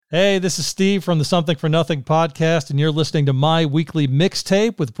Hey, this is Steve from the Something for Nothing podcast, and you're listening to my weekly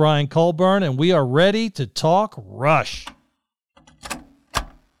mixtape with Brian Colburn, and we are ready to talk Rush.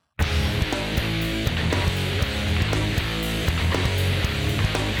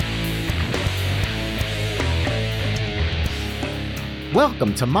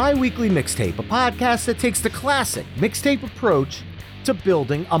 Welcome to My Weekly Mixtape, a podcast that takes the classic mixtape approach to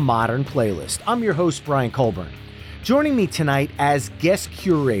building a modern playlist. I'm your host, Brian Colburn. Joining me tonight as guest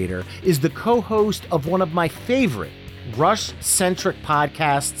curator is the co-host of one of my favorite Rush-centric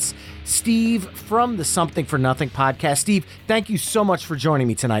podcasts, Steve from the Something for Nothing podcast. Steve, thank you so much for joining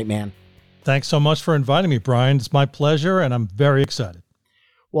me tonight, man. Thanks so much for inviting me, Brian. It's my pleasure, and I'm very excited.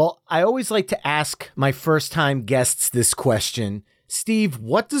 Well, I always like to ask my first-time guests this question. Steve,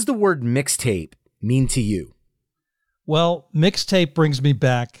 what does the word mixtape mean to you? Well, mixtape brings me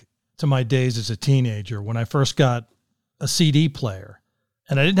back to my days as a teenager when I first got a CD player.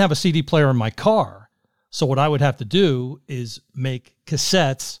 And I didn't have a CD player in my car. So what I would have to do is make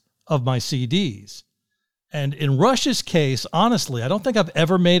cassettes of my CDs. And in Rush's case, honestly, I don't think I've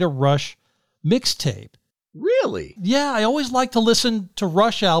ever made a Rush mixtape. Really? Yeah, I always like to listen to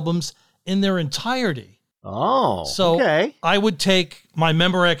Rush albums in their entirety. Oh, so okay. I would take my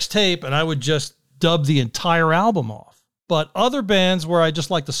Memorex tape and I would just dub the entire album off. But other bands where I just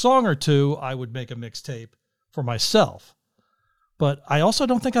liked a song or two, I would make a mixtape for myself. But I also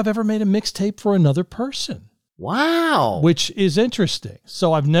don't think I've ever made a mixtape for another person. Wow. Which is interesting.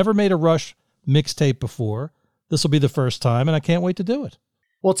 So I've never made a Rush mixtape before. This will be the first time, and I can't wait to do it.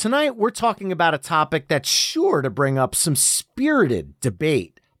 Well, tonight we're talking about a topic that's sure to bring up some spirited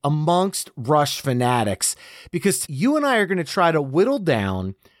debate amongst Rush fanatics, because you and I are going to try to whittle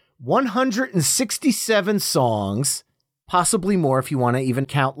down 167 songs, possibly more if you want to even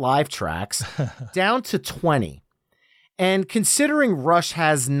count live tracks, down to 20. And considering Rush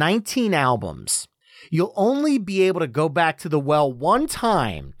has 19 albums, you'll only be able to go back to the well one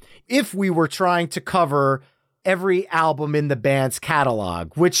time if we were trying to cover every album in the band's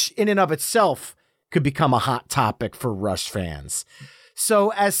catalog, which in and of itself could become a hot topic for Rush fans.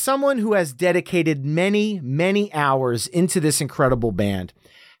 So as someone who has dedicated many, many hours into this incredible band,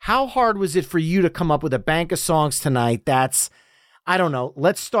 how hard was it for you to come up with a bank of songs tonight that's, I don't know,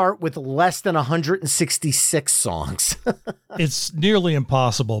 let's start with less than 166 songs? It's nearly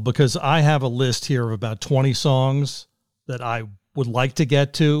impossible because I have a list here of about 20 songs that I would like to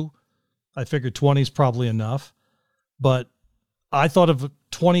get to. I figured 20 is probably enough, but I thought of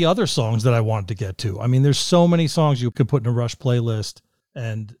 20 other songs that I wanted to get to. I mean, there's so many songs you could put in a Rush playlist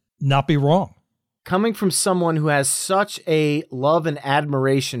and not be wrong. Coming from someone who has such a love and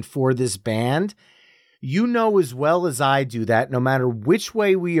admiration for this band, you know as well as I do that no matter which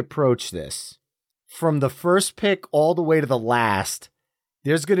way we approach this, from the first pick all the way to the last,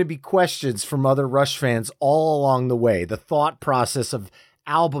 there's going to be questions from other Rush fans all along the way. The thought process of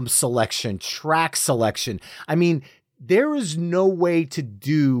album selection, track selection. I mean, there is no way to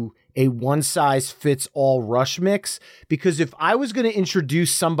do a one-size-fits-all Rush mix, because if I was going to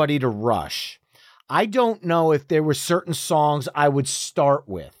introduce somebody to Rush, I don't know if there were certain songs I would start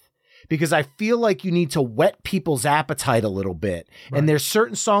with, because I feel like you need to whet people's appetite a little bit. Right. And there's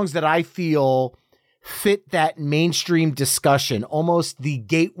certain songs that I feel fit that mainstream discussion, almost the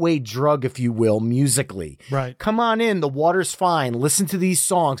gateway drug, if you will, musically. Right. Come on in, the water's fine, listen to these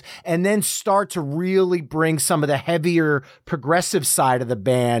songs, and then start to really bring some of the heavier progressive side of the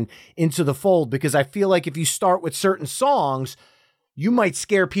band into the fold, because I feel like if you start with certain songs, you might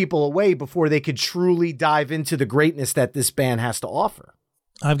scare people away before they could truly dive into the greatness that this band has to offer.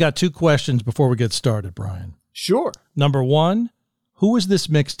 I've got two questions before we get started, Brian. Sure. Number one, who is this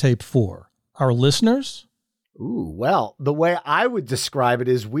mixtape for? Our listeners? Ooh, well, the way I would describe it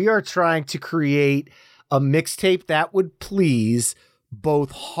is we are trying to create a mixtape that would please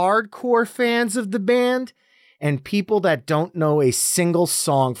both hardcore fans of the band and people that don't know a single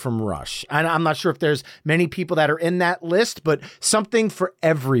song from Rush. And I'm not sure if there's many people that are in that list, but something for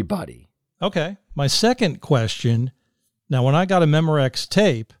everybody. Okay. My second question, now when I got a Memorex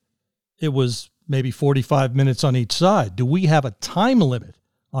tape, it was maybe 45 minutes on each side. Do we have a time limit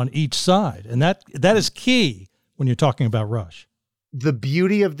on each side? And that is key when you're talking about Rush. The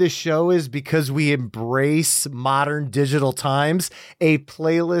beauty of this show is because we embrace modern digital times, a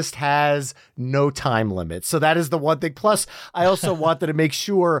playlist has no time limit. So that is the one thing. Plus, I also wanted to make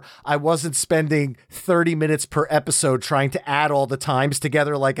sure I wasn't spending 30 minutes per episode trying to add all the times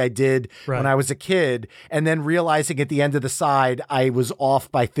together like I did when I was a kid, and then realizing at the end of the side, I was off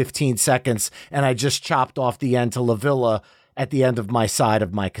by 15 seconds and I just chopped off the end to La Villa at the end of my side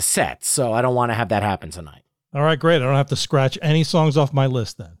of my cassette. So I don't want to have that happen tonight. All right, great. I don't have to scratch any songs off my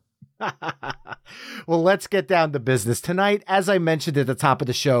list then. Well, let's get down to business. Tonight, as I mentioned at the top of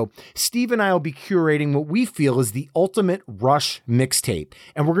the show, Steve and I will be curating what we feel is the ultimate Rush mixtape,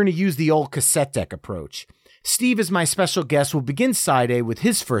 and we're going to use the old cassette deck approach. Steve, as my special guest, will begin side A with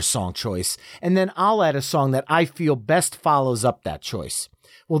his first song choice, and then I'll add a song that I feel best follows up that choice.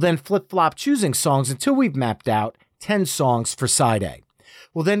 We'll then flip-flop choosing songs until we've mapped out 10 songs for side A.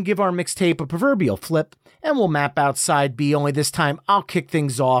 We'll then give our mixtape a proverbial flip, and we'll map out side B, only this time I'll kick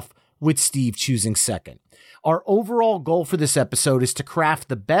things off with Steve choosing second. Our overall goal for this episode is to craft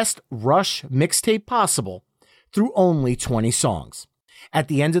the best Rush mixtape possible through only 20 songs. At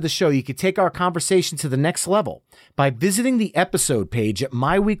the end of the show, you can take our conversation to the next level by visiting the episode page at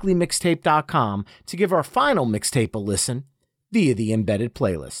myweeklymixtape.com to give our final mixtape a listen via the embedded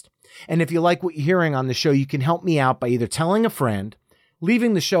playlist. And if you like what you're hearing on the show, you can help me out by either telling a friend,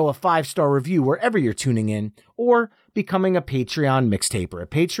 leaving the show a 5-star review wherever you're tuning in, or becoming a Patreon mixtaper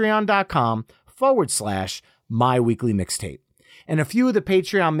at patreon.com/myweeklymixtape. And a few of the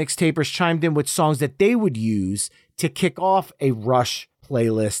Patreon mixtapers chimed in with songs that they would use to kick off a Rush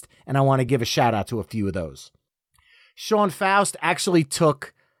playlist, and I want to give a shout out to a few of those. Sean Faust actually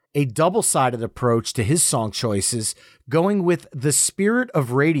took a double-sided approach to his song choices, going with The Spirit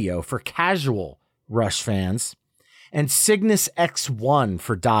of Radio for casual Rush fans, and Cygnus X1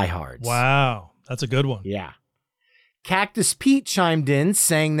 for diehards. Wow, that's a good one. Yeah. Cactus Pete chimed in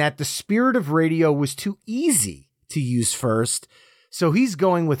saying that The Spirit of Radio was too easy to use first, so he's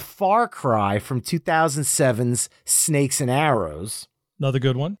going with Far Cry from 2007's Snakes and Arrows. Another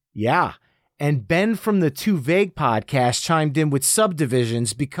good one. Yeah. And Ben from the Too Vague podcast chimed in with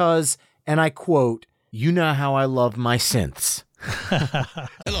Subdivisions because, and I quote, "You know how I love my synths."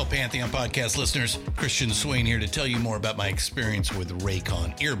 Hello, Pantheon podcast listeners. Christian Swain here to tell you more about my experience with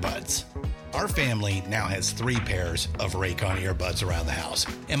Raycon earbuds. Our family now has 3 pairs of Raycon earbuds around the house,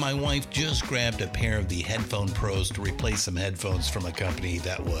 and my wife just grabbed a pair of the Headphone Pros to replace some headphones from a company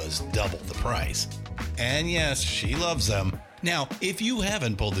that was double the price. And yes, she loves them. Now, if you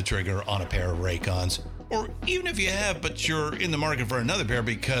haven't pulled the trigger on a pair of Raycons, or even if you have, but you're in the market for another pair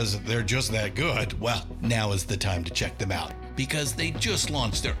because they're just that good, well, now is the time to check them out, because they just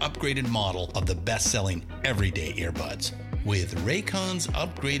launched their upgraded model of the best-selling everyday earbuds. With Raycon's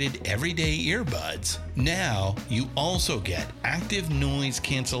upgraded everyday earbuds, now you also get active noise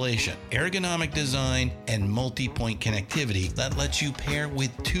cancellation, ergonomic design, and multi-point connectivity that lets you pair with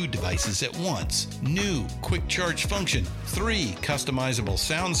 2 devices at once. New quick charge function, 3 customizable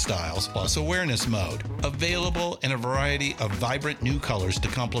sound styles, plus awareness mode. Available in a variety of vibrant new colors to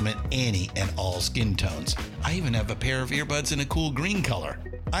complement any and all skin tones. I even have a pair of earbuds in a cool green color.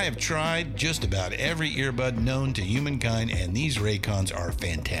 I have tried just about every earbud known to humankind, and these Raycons are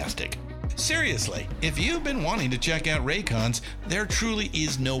fantastic. Seriously, if you've been wanting to check out Raycons, there truly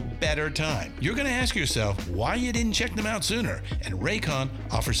is no better time. You're going to ask yourself why you didn't check them out sooner, and Raycon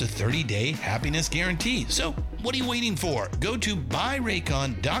offers a 30-day happiness guarantee. So what are you waiting for? Go to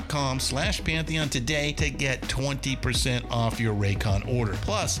buyraycon.com/Pantheon today to get 20% off your Raycon order,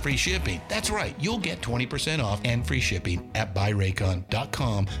 plus free shipping. That's right, you'll get 20% off and free shipping at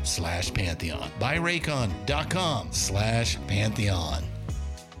buyraycon.com/Pantheon. buyraycon.com/Pantheon.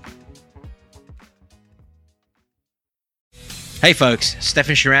 Hey folks,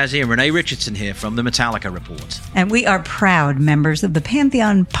 Stefan Shirazi and Renee Richardson here from the Metallica Report. And we are proud members of the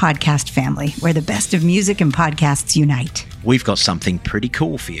Pantheon podcast family, where the best of music and podcasts unite. We've got something pretty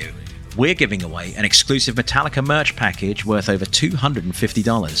cool for you. We're giving away an exclusive Metallica merch package worth over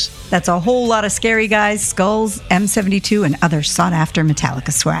 $250. That's a whole lot of Scary Guys, Skulls, M72, and other sought-after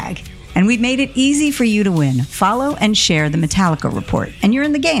Metallica swag. And we've made it easy for you to win. Follow and share the Metallica Report, and you're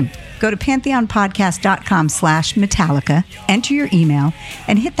in the game. Go to pantheonpodcast.com/Metallica, enter your email,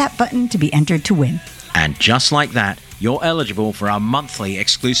 and hit that button to be entered to win. And just like that, you're eligible for our monthly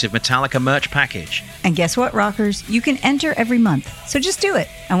exclusive Metallica merch package. And guess what, rockers? You can enter every month, so just do it.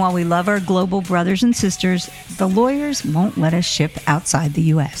 And while we love our global brothers and sisters, the lawyers won't let us ship outside the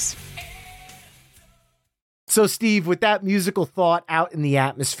U.S. So, Steve, with that musical thought out in the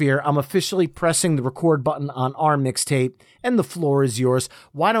atmosphere, I'm officially pressing the record button on our mixtape, and the floor is yours.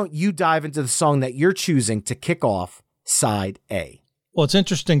 Why don't you dive into the song that you're choosing to kick off side A? Well, it's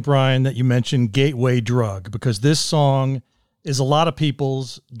interesting, Brian, that you mentioned Gateway Drug, because this song is a lot of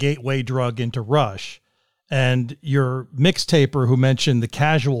people's gateway drug into Rush. And your mixtaper who mentioned the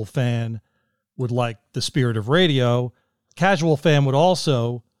casual fan would like The Spirit of Radio. Casual fan would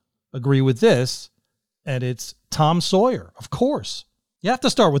also agree with this. And it's Tom Sawyer, of course. You have to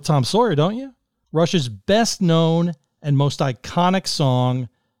start with Tom Sawyer, don't you? Rush's best known and most iconic song,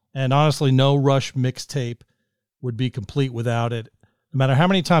 and honestly, no Rush mixtape would be complete without it. No matter how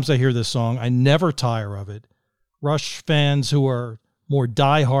many times I hear this song, I never tire of it. Rush fans who are more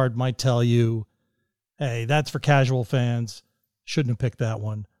diehard might tell you, hey, that's for casual fans. Shouldn't have picked that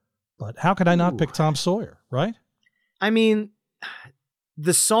one. But how could I not pick Tom Sawyer, right? I mean,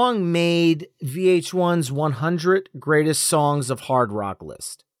 the song made VH1's 100 Greatest Songs of Hard Rock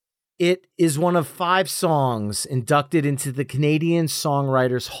list. It is one of 5 songs inducted into the Canadian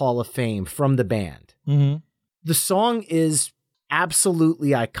Songwriters Hall of Fame from the band. Mm-hmm. The song is absolutely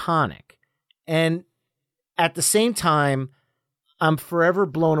iconic. And at the same time, I'm forever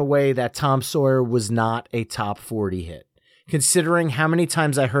blown away that Tom Sawyer was not a top 40 hit. Considering how many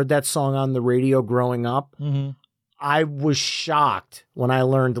times I heard that song on the radio growing up, I was shocked when I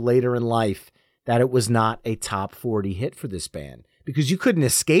learned later in life that it was not a top 40 hit for this band. Because you couldn't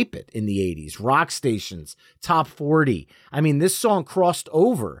escape it in the 80s. Rock stations, top 40. I mean, this song crossed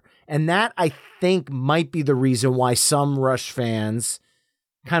over. And that, I think, might be the reason why some Rush fans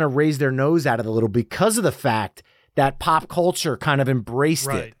kind of raised their nose at it a little, because of the fact that pop culture kind of embraced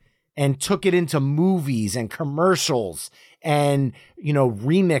it and took it into movies and commercials and, you know,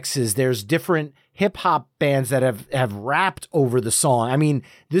 remixes. There's different hip hop bands that have rapped over the song. I mean,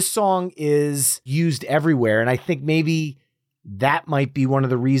 this song is used everywhere. And I think maybe that might be one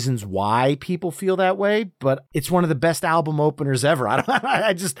of the reasons why people feel that way, but it's one of the best album openers ever.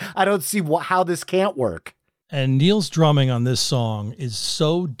 I don't see how this can't work. And Neil's drumming on this song is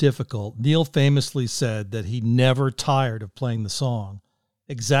so difficult. Neil famously said that he never tired of playing the song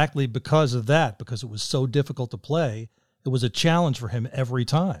exactly because of that, because it was so difficult to play. It was a challenge for him every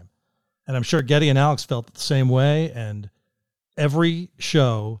time. And I'm sure Geddy and Alex felt the same way. And every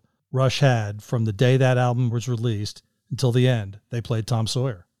show Rush had from the day that album was released until the end, they played Tom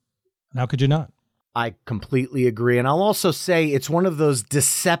Sawyer. And how could you not? I completely agree. And I'll also say it's one of those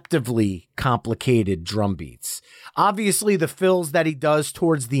deceptively complicated drum beats. Obviously, the fills that he does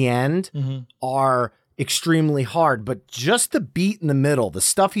towards the end are extremely hard, but just the beat in the middle, the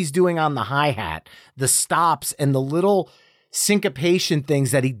stuff he's doing on the hi-hat, the stops, and the little syncopation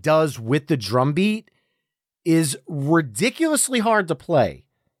things that he does with the drum beat is ridiculously hard to play.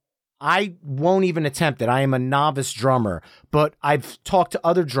 I won't even attempt it. I am a novice drummer, but I've talked to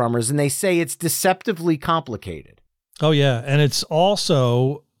other drummers and they say it's deceptively complicated. Oh, yeah. And it's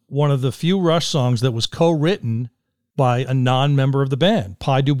also one of the few Rush songs that was co-written by a non-member of the band,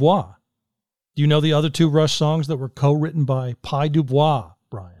 Pi Dubois. Do you know the other 2 Rush songs that were co-written by Pi Dubois,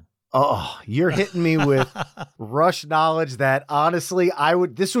 Brian? Oh, you're hitting me with Rush knowledge that honestly,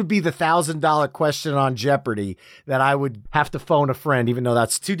 this would be the $1,000 question on Jeopardy that I would have to phone a friend, even though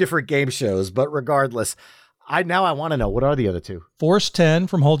that's 2 different game shows. But regardless, I want to know, what are the other 2? Force 10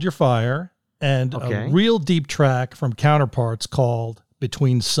 from Hold Your Fire and a real deep track from Counterparts called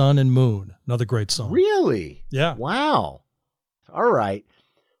Between Sun and Moon. Another great song. Really? Yeah. Wow. All right.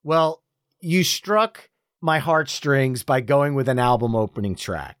 Well, you struck my heartstrings by going with an album opening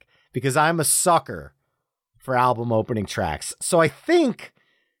track, because I'm a sucker for album opening tracks. So I think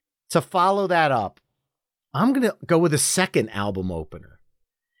to follow that up, I'm going to go with a second album opener.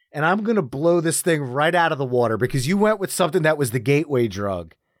 And I'm going to blow this thing right out of the water, because you went with something that was the gateway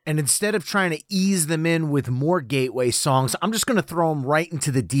drug. And instead of trying to ease them in with more gateway songs, I'm just going to throw them right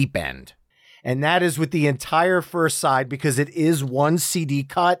into the deep end. And that is with the entire first side, because it is one CD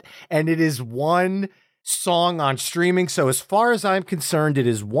cut and it is one song on streaming. So as far as I'm concerned, it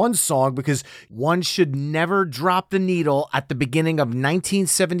is one song, because one should never drop the needle at the beginning of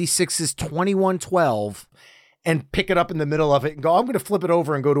 1976's 2112 and pick it up in the middle of it and go, I'm going to flip it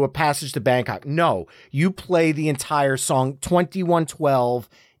over and go to A Passage to Bangkok. No, you play the entire song. 2112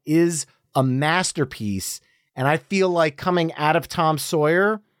 is a masterpiece. And I feel like coming out of Tom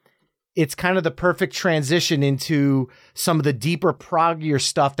Sawyer, it's kind of the perfect transition into some of the deeper, proggier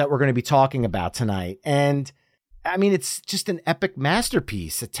stuff that we're going to be talking about tonight. And I mean, it's just an epic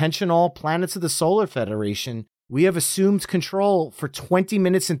masterpiece. Attention all planets of the Solar Federation. We have assumed control for 20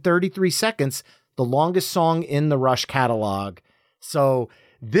 minutes and 33 seconds, the longest song in the Rush catalog. So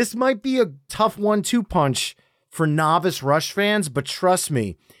this might be a tough 1-2 punch for novice Rush fans, but trust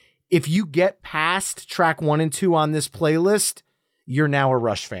me, if you get past track 1 and 2 on this playlist, you're now a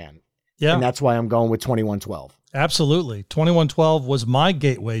Rush fan. Yeah. And that's why I'm going with 2112. Absolutely. 2112 was my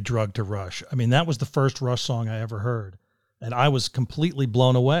gateway drug to Rush. I mean, that was the first Rush song I ever heard, and I was completely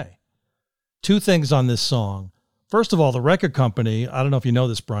blown away. 2 things on this song. First of all, the record company, I don't know if you know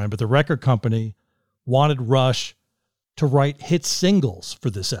this, Brian, but the record company wanted Rush to write hit singles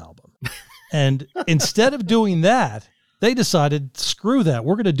for this album. And instead of doing that, they decided, screw that.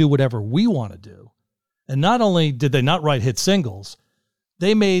 We're going to do whatever we want to do. And not only did they not write hit singles,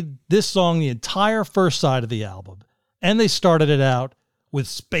 they made this song the entire first side of the album, and they started it out with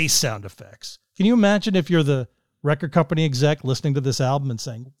space sound effects. Can you imagine if you're the record company exec listening to this album and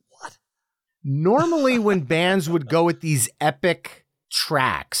saying, what? Normally when bands would go with these epic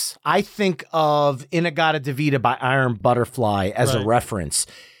tracks, I think of Inagata Devita by Iron Butterfly as a reference.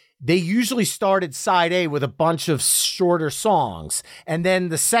 They usually started side A with a bunch of shorter songs, and then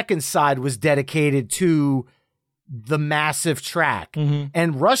the second side was dedicated to the massive track.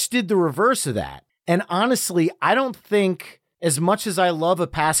 And Rush did the reverse of that. And honestly, I don't think, as much as I love A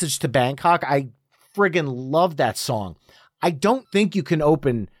Passage to Bangkok, I friggin' love that song. I don't think you can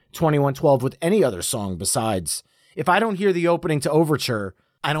open 2112 with any other song besides. If I don't hear the opening to Overture,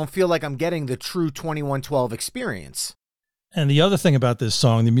 I don't feel like I'm getting the true 2112 experience. And the other thing about this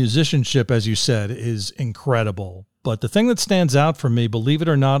song, the musicianship, as you said, is incredible. But the thing that stands out for me, believe it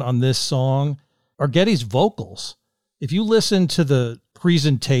or not, on this song are Geddy's vocals. If you listen to the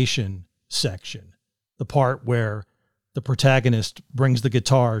presentation section, the part where the protagonist brings the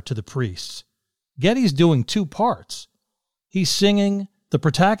guitar to the priests, Geddy's doing two parts. He's singing the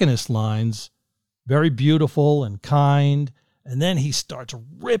protagonist lines, very beautiful and kind, and then he starts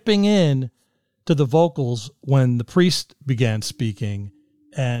ripping in to the vocals when the priest began speaking,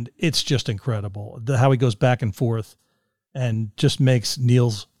 and it's just incredible how he goes back and forth and just makes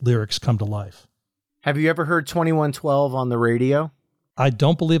Neil's lyrics come to life. Have you ever heard 2112 on the radio? I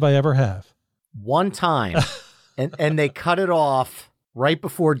don't believe I ever have. One time, and they cut it off right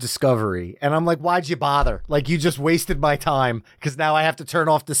before Discovery, and I'm like, why'd you bother? Like, you just wasted my time, because now I have to turn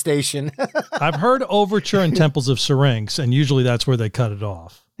off the station. I've heard Overture and Temples of Syrinx, and usually that's where they cut it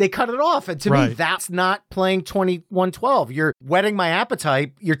off. They cut it off, and to me, that's not playing 2112. You're whetting my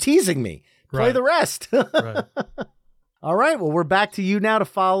appetite. You're teasing me. Play the rest. Right. All right, well, we're back to you now to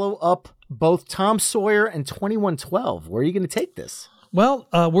follow up both Tom Sawyer and 2112. Where are you going to take this? Well,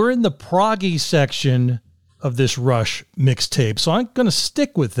 we're in the proggy section of this Rush mixtape, so I'm going to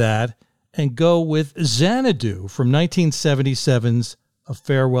stick with that and go with Xanadu from 1977's A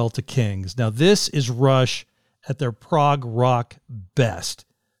Farewell to Kings. Now, this is Rush at their prog rock best.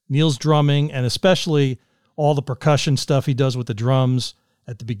 Neil's drumming, and especially all the percussion stuff he does with the drums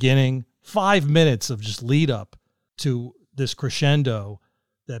at the beginning. 5 minutes of just lead up to this crescendo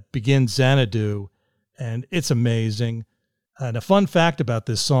that begins Xanadu, and it's amazing. And a fun fact about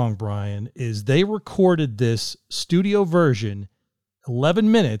this song, Brian, is they recorded this studio version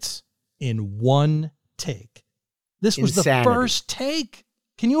 11 minutes in one take. This was the first take.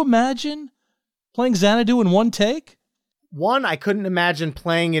 Can you imagine playing Xanadu in one take? One, I couldn't imagine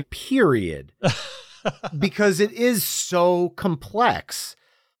playing it, period, because it is so complex.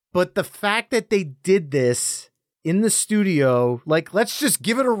 But the fact that they did this in the studio, like, let's just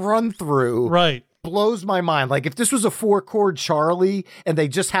give it a run through. Right. Blows my mind. Like, if this was a 4-chord Charlie and they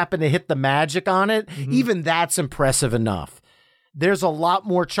just happened to hit the magic on it, even that's impressive enough. There's a lot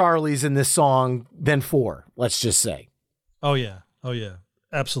more Charlies in this song than 4, let's just say. Oh, yeah. Oh, yeah.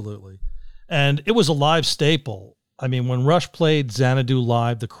 Absolutely. And it was a live staple. I mean, when Rush played Xanadu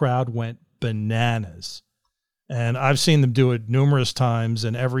live, the crowd went bananas. And I've seen them do it numerous times,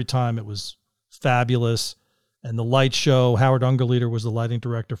 and every time it was fabulous. And the light show, Howard Ungerleider was the lighting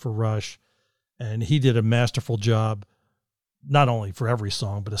director for Rush, and he did a masterful job, not only for every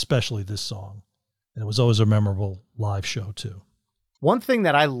song, but especially this song. And it was always a memorable live show, too. One thing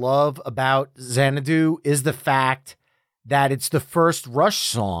that I love about Xanadu is the fact that it's the first Rush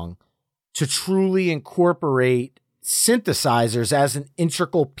song to truly incorporate synthesizers as an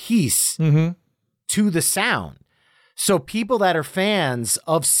integral piece to the sound. So people that are fans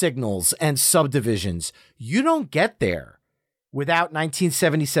of Signals and Subdivisions, you don't get there without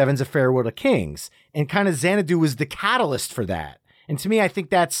 1977's A Farewell to Kings. And kind of Xanadu was the catalyst for that. And to me, I think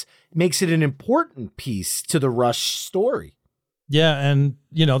that's makes it an important piece to the Rush story. Yeah, and,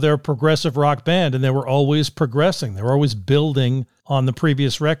 you know, they're a progressive rock band, and they were always progressing. They were always building on the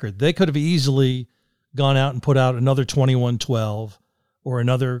previous record. They could have easily gone out and put out another 2112 or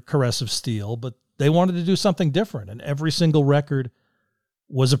another Caress of Steel, but they wanted to do something different, and every single record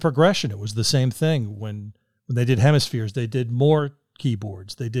was a progression. It was the same thing. When they did Hemispheres, they did more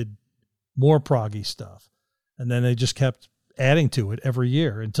keyboards, they did more proggy stuff, and then they just kept adding to it every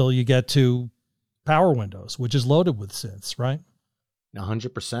year until you get to Power Windows, which is loaded with synths, right?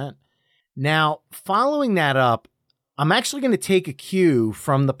 100%. Now, following that up, I'm actually going to take a cue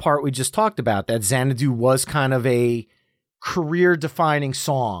from the part we just talked about, that Xanadu was kind of a career-defining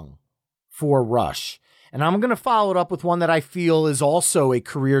song for Rush. And I'm going to follow it up with one that I feel is also a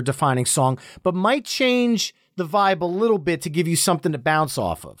career-defining song, but might change the vibe a little bit to give you something to bounce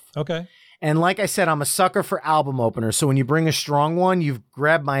off of. Okay. And like I said, I'm a sucker for album openers. So when you bring a strong one, you've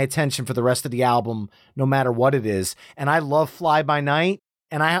grabbed my attention for the rest of the album, no matter what it is. And I love Fly By Night.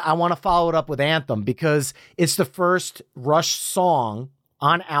 And I want to follow it up with Anthem because it's the first Rush song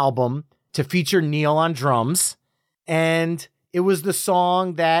on album to feature Neil on drums. And it was the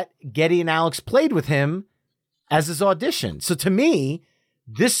song that Geddy and Alex played with him as his audition. So to me,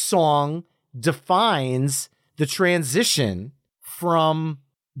 this song defines the transition from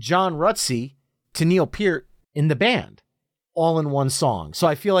John Rutsey to Neil Peart in the band, all in one song. So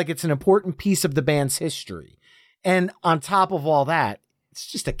I feel like it's an important piece of the band's history. And on top of all that, it's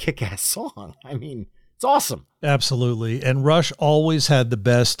just a kick-ass song. I mean, it's awesome. Absolutely. And Rush always had the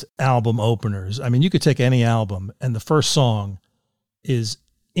best album openers. I mean, you could take any album and the first song is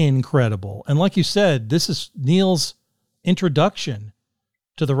incredible. And like you said, this is Neil's introduction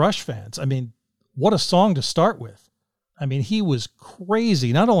to the Rush fans. I mean, what a song to start with. I mean, he was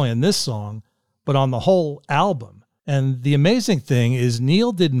crazy, not only on this song, but on the whole album. And the amazing thing is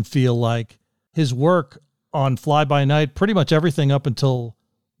Neil didn't feel like his work on Fly By Night, pretty much everything up until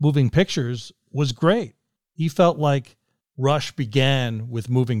Moving Pictures, was great. He felt like Rush began with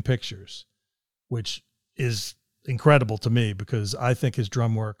Moving Pictures, which is incredible to me because I think his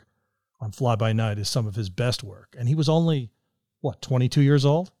drum work on Fly By Night is some of his best work. And he was only, 22 years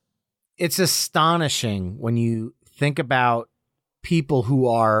old? It's astonishing when you think about people who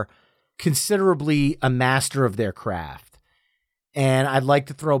are considerably a master of their craft. And I'd like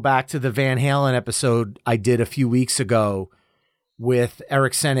to throw back to the Van Halen episode I did a few weeks ago with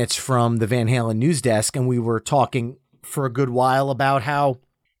Eric Senitz from the Van Halen News Desk. And we were talking for a good while about how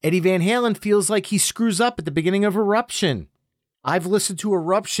Eddie Van Halen feels like he screws up at the beginning of Eruption. I've listened to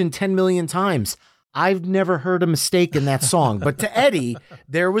Eruption 10 million times. I've never heard a mistake in that song. But to Eddie,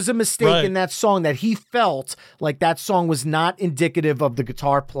 there was a mistake in that song that he felt like that song was not indicative of the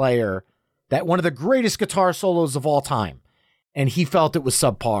guitar player, that one of the greatest guitar solos of all time. And he felt it was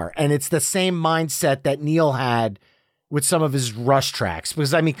subpar. And it's the same mindset that Neil had with some of his Rush tracks.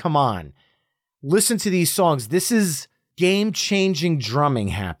 Because, I mean, come on. Listen to these songs. This is game-changing drumming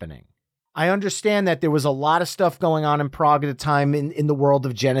happening. I understand that there was a lot of stuff going on in prog at the time in the world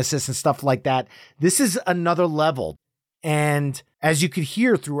of Genesis and stuff like that. This is another level. And as you could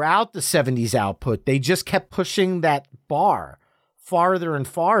hear throughout the 70s output, they just kept pushing that bar farther and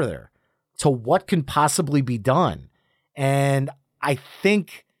farther to what can possibly be done. And I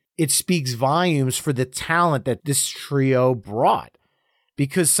think it speaks volumes for the talent that this trio brought.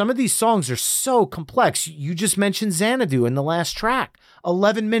 Because some of these songs are so complex. You just mentioned Xanadu in the last track.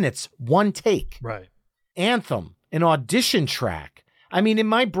 11 minutes, one take. Right. Anthem, an audition track. I mean, in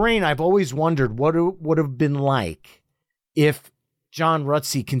my brain, I've always wondered what it would have been like if John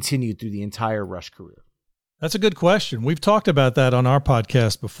Rutsey continued through the entire Rush career. That's a good question. We've talked about that on our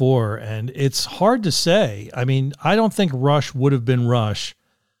podcast before, and it's hard to say. I mean, I don't think Rush would have been Rush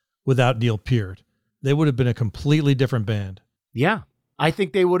without Neil Peart. They would have been a completely different band. Yeah. I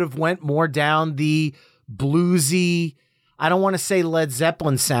think they would have went more down the bluesy, I don't want to say Led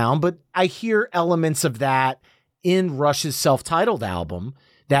Zeppelin sound, but I hear elements of that in Rush's self-titled album,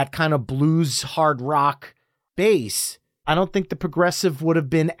 that kind of blues hard rock bass. I don't think the progressive would have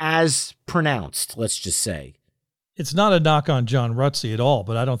been as pronounced, let's just say. It's not a knock on John Rutsey at all,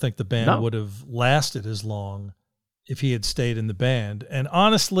 but I don't think the band would have lasted as long if he had stayed in the band. And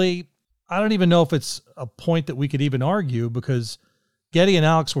honestly, I don't even know if it's a point that we could even argue, because Geddy and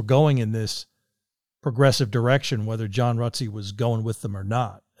Alex were going in this progressive direction, whether John Rutsey was going with them or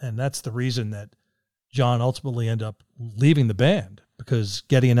not. And that's the reason that John ultimately ended up leaving the band, because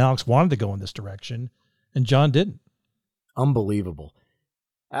Geddy and Alex wanted to go in this direction and John didn't. Unbelievable.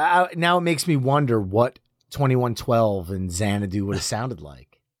 Now it makes me wonder what 2112 and Xanadu would have sounded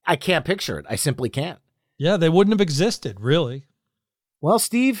like. I can't picture it. I simply can't. Yeah, they wouldn't have existed, really. Well,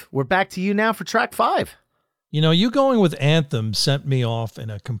 Steve, we're back to you now for track 5. You know, you going with Anthem sent me off in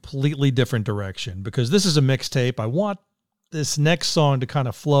a completely different direction, because this is a mixtape. I want this next song to kind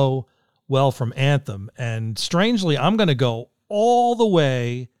of flow well from Anthem. And strangely, I'm going to go all the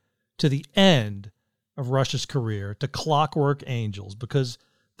way to the end of Rush's career, to Clockwork Angels, because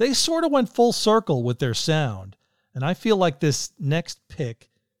they sort of went full circle with their sound. And I feel like this next pick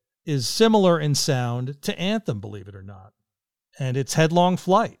is similar in sound to Anthem, believe it or not. And it's Headlong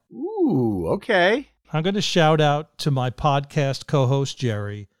Flight. Ooh, okay. I'm going to shout out to my podcast co-host,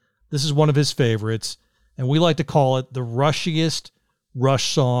 Jerry. This is one of his favorites, and we like to call it the rushiest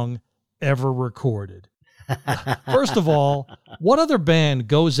Rush song ever recorded. First of all, what other band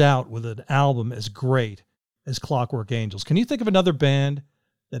goes out with an album as great as Clockwork Angels? Can you think of another band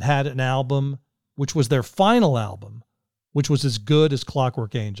that had an album, which was their final album, which was as good as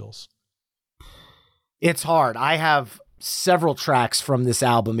Clockwork Angels? It's hard. I have several tracks from this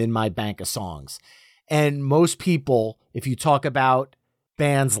album in my bank of songs. And most people, if you talk about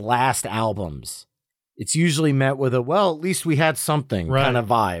bands' last albums, it's usually met with a, well, at least we had something kind of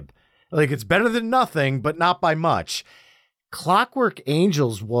vibe. Like, it's better than nothing, but not by much. Clockwork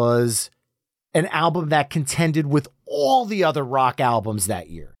Angels was an album that contended with all the other rock albums that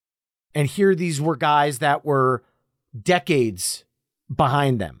year. And here these were guys that were decades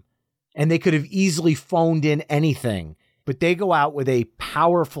behind them. And they could have easily phoned in anything, but they go out with a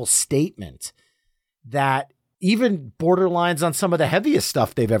powerful statement that even borderlines on some of the heaviest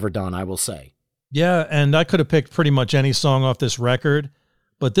stuff they've ever done, I will say. Yeah, and I could have picked pretty much any song off this record,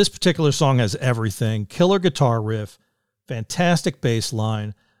 but this particular song has everything. Killer guitar riff, fantastic bass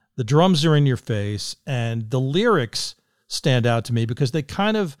line, the drums are in your face, and the lyrics stand out to me because they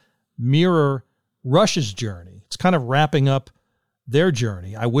kind of mirror Rush's journey. It's kind of wrapping up their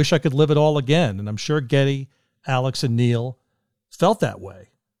journey. I wish I could live it all again, and I'm sure Geddy, Alex, and Neil felt that way,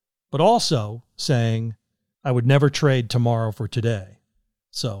 but also saying, I would never trade tomorrow for today.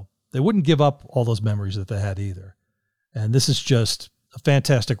 So they wouldn't give up all those memories that they had either. And this is just a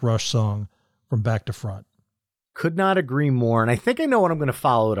fantastic Rush song from back to front. Could not agree more. And I think I know what I'm going to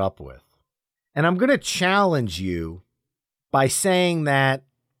follow it up with. And I'm going to challenge you by saying that,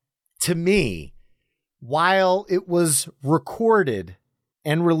 to me, while it was recorded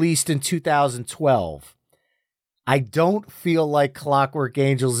and released in 2012, I don't feel like Clockwork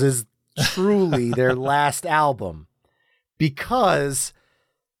Angels is truly their last album, because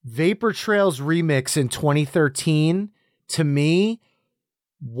Vapor Trail's remix in 2013, to me,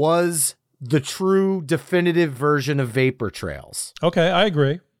 was the true definitive version of Vapor Trails. Okay, I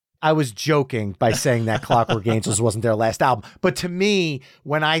agree. I was joking by saying that Clockwork Angels wasn't their last album. But to me,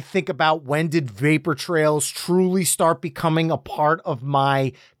 when I think about when did Vapor Trails truly start becoming a part of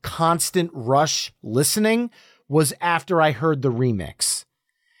my constant Rush listening, was after I heard the remix.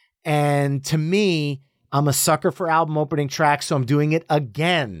 And to me, I'm a sucker for album opening tracks, so I'm doing it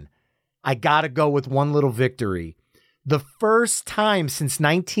again. I got to go with One Little Victory. The first time since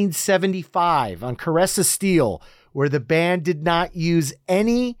 1975 on Caress of Steel where the band did not use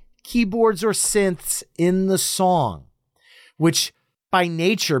any keyboards or synths in the song, which by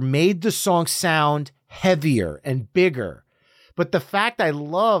nature made the song sound heavier and bigger. But the fact I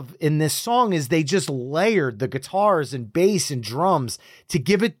love in this song is they just layered the guitars and bass and drums to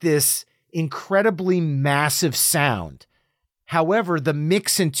give it this incredibly massive sound. However, the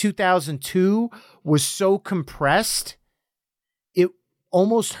mix in 2002 was so compressed, it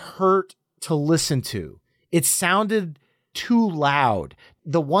almost hurt to listen to. It sounded too loud.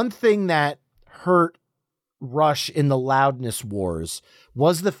 The one thing that hurt Rush in the loudness wars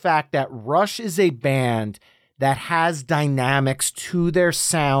was the fact that Rush is a band that has dynamics to their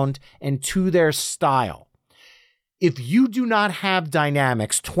sound and to their style. If you do not have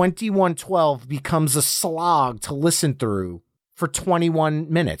dynamics, 2112 becomes a slog to listen through for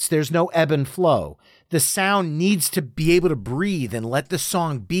 21 minutes. There's no ebb and flow. The sound needs to be able to breathe and let the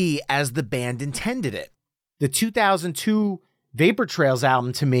song be as the band intended it. The 2002 Vapor Trails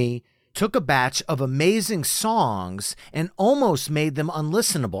album, to me, took a batch of amazing songs and almost made them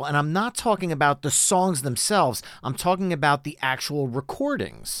unlistenable. And I'm not talking about the songs themselves. I'm talking about the actual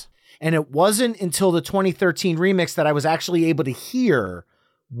recordings. And it wasn't until the 2013 remix that I was actually able to hear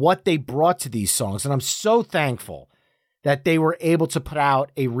what they brought to these songs. And I'm so thankful that they were able to put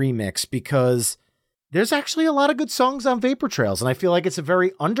out a remix, because there's actually a lot of good songs on Vapor Trails. And I feel like it's a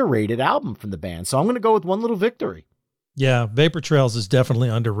very underrated album from the band. So I'm going to go with One Little Victory. Yeah, Vapor Trails is definitely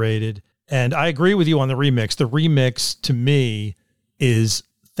underrated. And I agree with you on the remix. The remix, to me, is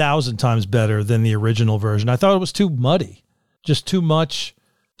 1,000 times better than the original version. I thought it was too muddy, just too much.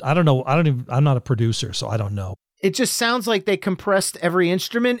 I don't know. I'm not a producer, so I don't know. It just sounds like they compressed every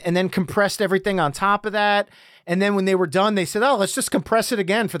instrument and then compressed everything on top of that. And then when they were done, they said, oh, let's just compress it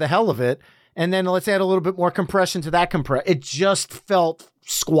again for the hell of it. And then let's add a little bit more compression to that It just felt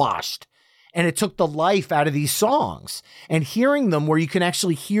squashed. And it took the life out of these songs. And hearing them where you can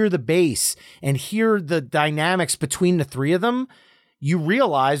actually hear the bass and hear the dynamics between the three of them, you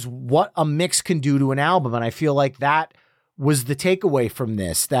realize what a mix can do to an album. And I feel like that was the takeaway from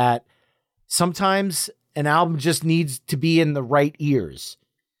this, that sometimes an album just needs to be in the right ears.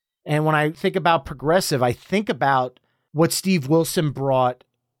 And when I think about progressive, I think about what Steve Wilson brought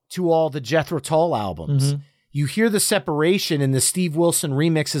to all the Jethro Tull albums. Mm-hmm. You hear the separation in the Steve Wilson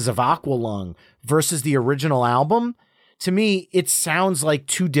remixes of Aqualung versus the original album. To me, it sounds like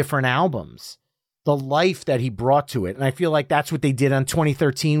two different albums. The life that he brought to it. And I feel like that's what they did on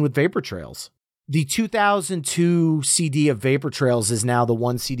 2013 with Vapor Trails. The 2002 CD of Vapor Trails is now the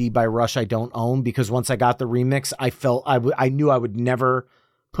one CD by Rush I don't own, because once I got the remix, I knew I would never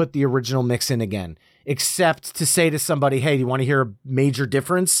put the original mix in again, except to say to somebody, hey, do you want to hear a major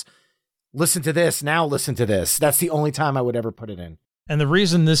difference? Listen to this. Now listen to this. That's the only time I would ever put it in. And the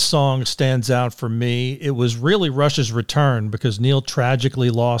reason this song stands out for me, it was really Rush's return, because Neil tragically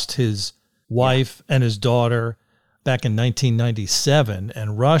lost his wife and his daughter back in 1997.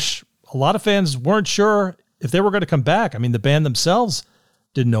 And Rush, a lot of fans weren't sure if they were going to come back. I mean, the band themselves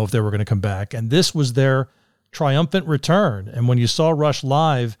didn't know if they were going to come back. And this was their triumphant return. And when you saw Rush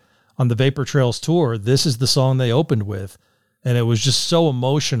live on the Vapor Trails tour, this is the song they opened with. And it was just so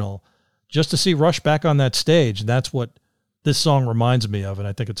emotional just to see Rush back on that stage. And that's what this song reminds me of. And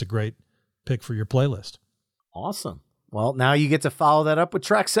I think it's a great pick for your playlist. Awesome. Well, now you get to follow that up with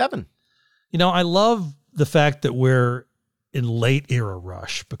track 7. You know, I love the fact that we're in late era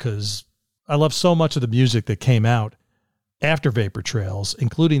Rush, because I love so much of the music that came out after Vapor Trails,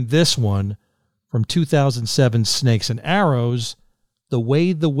 including this one from 2007 Snakes and Arrows, The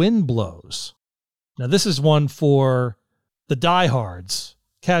Way the Wind Blows. Now, this is one for the diehards.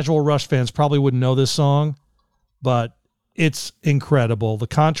 Casual Rush fans probably wouldn't know this song, but it's incredible. The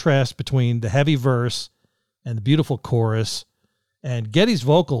contrast between the heavy verse and the beautiful chorus, and Geddy's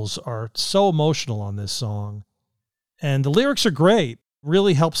vocals are so emotional on this song. And the lyrics are great.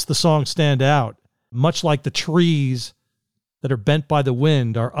 Really helps the song stand out. Much like the trees that are bent by the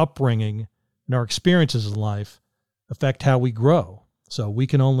wind, our upbringing and our experiences in life affect how we grow. So we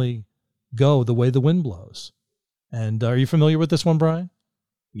can only go the way the wind blows. And are you familiar with this one, Brian?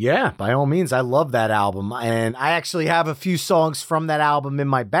 Yeah, by all means. I love that album. And I actually have a few songs from that album in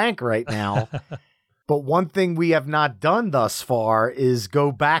my bank right now. But one thing we have not done thus far is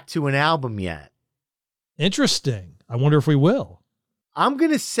go back to an album yet. Interesting. I wonder if we will. I'm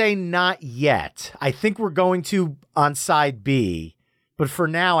going to say not yet. I think we're going to on side B. But for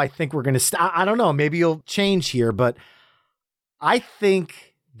now, I think we're going to... I don't know. Maybe you'll change here. But I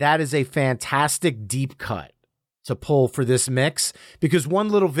think that is a fantastic deep cut to pull for this mix, because One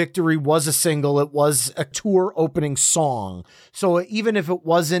Little Victory was a single. It was a tour opening song. So even if it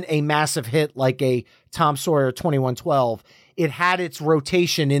wasn't a massive hit like a Tom Sawyer 2112, it had its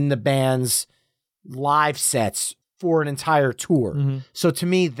rotation in the band's live sets for an entire tour. Mm-hmm. So to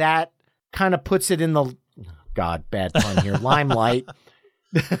me, that kind of puts it in the, God, bad pun here, limelight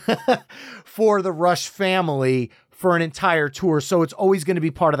for the Rush family for an entire tour. So it's always going to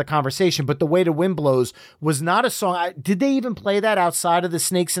be part of the conversation. But The Way the Wind Blows was not a song. Did they even play that outside of the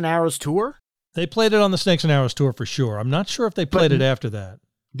Snakes and Arrows tour? They played it on the Snakes and Arrows tour for sure. I'm not sure if they played it after that.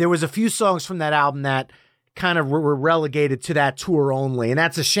 There was a few songs from that album that kind of were relegated to that tour only. And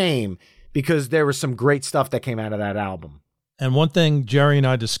that's a shame, because there was some great stuff that came out of that album. And one thing Jerry and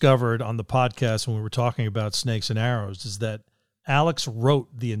I discovered on the podcast when we were talking about Snakes and Arrows is that Alex wrote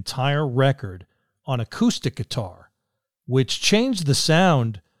the entire record on acoustic guitar, which changed the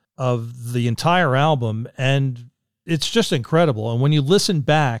sound of the entire album. And it's just incredible. And when you listen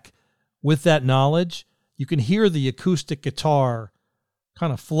back with that knowledge, you can hear the acoustic guitar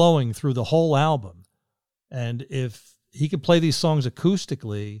kind of flowing through the whole album. And if he could play these songs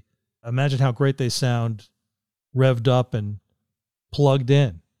acoustically, imagine how great they sound revved up and plugged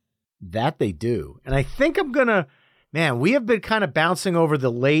in. That they do. And I think I'm going to... Man, we have been kind of bouncing over the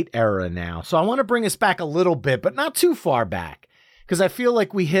late era now. So I want to bring us back a little bit, but not too far back, because I feel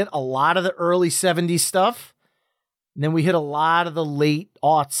like we hit a lot of the early 70s stuff, and then we hit a lot of the late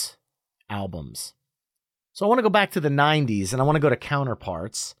aughts albums. So I want to go back to the 90s, and I want to go to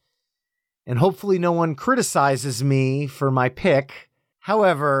Counterparts. And hopefully no one criticizes me for my pick.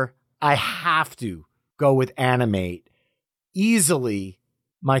 However, I have to go with Animate. Easily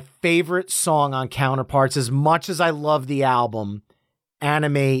my favorite song on Counterparts. As much as I love the album,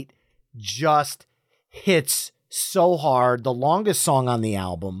 Animate just hits so hard. The longest song on the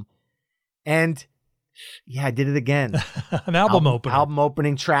album. And yeah, I did it again. An album opener. Album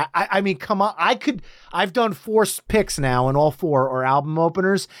opening track. I mean, come on. I've done 4 picks now, and all 4 are album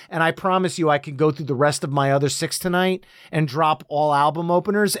openers. And I promise you, I can go through the rest of my other 6 tonight and drop all album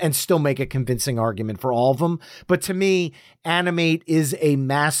openers and still make a convincing argument for all of them. But to me, Animate is a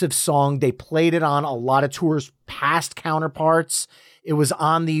massive song. They played it on a lot of tours past Counterparts. It was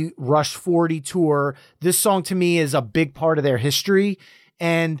on the Rush 40 tour. This song to me is a big part of their history.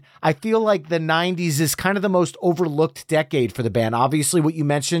 And I feel like the 90s is kind of the most overlooked decade for the band. Obviously, what you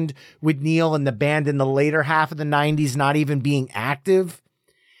mentioned with Neil and the band in the later half of the 90s not even being active.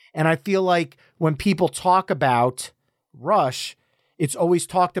 And I feel like when people talk about Rush, it's always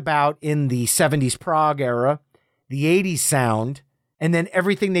talked about in the 70s prog era, the 80s sound, and then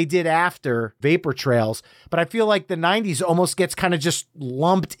everything they did after, Vapor Trails. But I feel like the 90s almost gets kind of just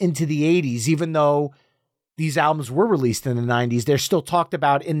lumped into the 80s, even though these albums were released in the 90s. They're still talked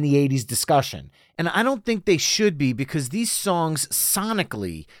about in the 80s discussion. And I don't think they should be, because these songs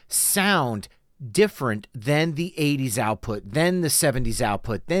sonically sound different than the 80s output, than the 70s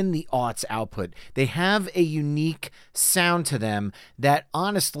output, than the aughts output. They have a unique sound to them that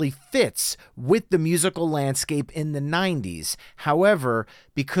honestly fits with the musical landscape in the 90s. However,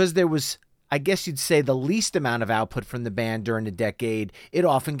 because there was, I guess you'd say, the least amount of output from the band during the decade, it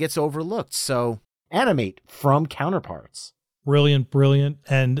often gets overlooked. So, Animate from Counterparts. Brilliant, brilliant.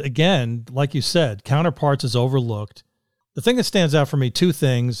 And again, like you said, Counterparts is overlooked. The thing that stands out for me, two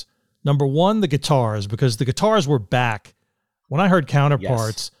things. Number one, the guitars, because the guitars were back. When I heard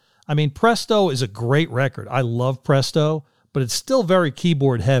Counterparts, yes. I mean, Presto is a great record. I love Presto, but it's still very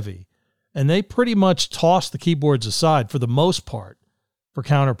keyboard heavy. And they pretty much tossed the keyboards aside for the most part for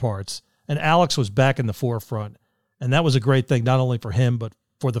Counterparts. And Alex was back in the forefront. And that was a great thing, not only for him, but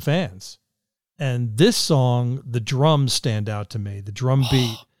for the fans. And this song, the drums stand out to me. The drum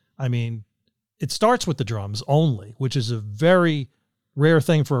beat, I mean, it starts with the drums only, which is a very rare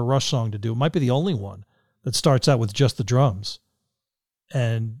thing for a Rush song to do. It might be the only one that starts out with just the drums.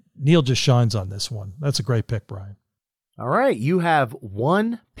 And Neil just shines on this one. That's a great pick, Brian. All right. You have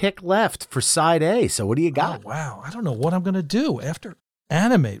one pick left for side A. So what do you got? Oh, wow. I don't know what I'm going to do after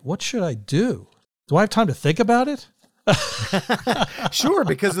Animate. What should I do? Do I have time to think about it? Sure,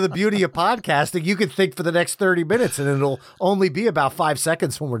 because of the beauty of podcasting, you can think for the next 30 minutes and it'll only be about 5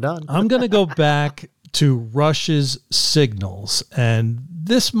 seconds when we're done. I'm going to go back to Rush's Signals, and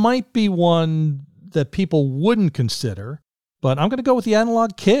this might be one that people wouldn't consider, but I'm going to go with the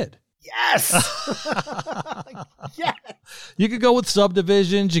Analog Kid. Yes! Yes! You could go with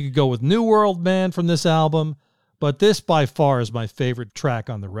Subdivisions, you could go with New World Man from this album, but this by far is my favorite track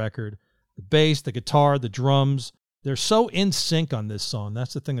on the record. The bass, the guitar, the drums, they're so in sync on this song.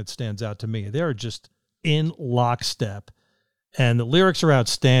 That's the thing that stands out to me. They're just in lockstep. And the lyrics are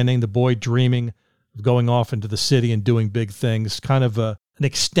outstanding. The boy dreaming of going off into the city and doing big things, kind of an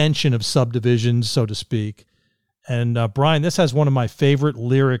extension of Subdivisions, so to speak. And Brian, this has one of my favorite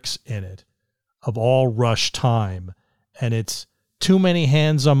lyrics in it of all Rush time. And it's Too Many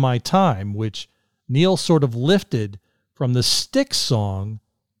Hands on My Time, which Neil sort of lifted from the Styx song,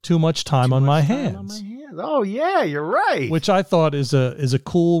 Too Much Time on My Hands. Oh, yeah, you're right. Which I thought is a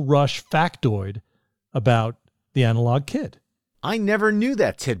cool Rush factoid about the Analog Kid. I never knew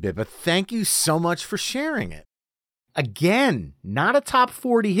that tidbit, but thank you so much for sharing it. Again, not a top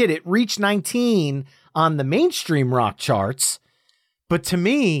 40 hit. It reached 19 on the mainstream rock charts. But to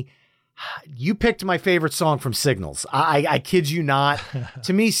me, you picked my favorite song from Signals. I kid you not.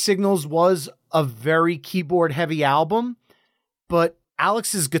 To me, Signals was a very keyboard-heavy album, but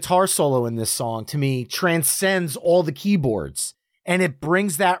Alex's guitar solo in this song, to me, transcends all the keyboards. And it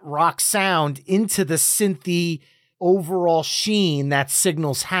brings that rock sound into the synthy overall sheen that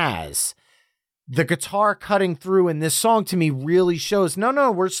Signals has. The guitar cutting through in this song, to me, really shows,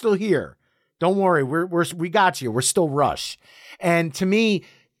 no, we're still here. Don't worry, we got you. We're still Rush. And to me,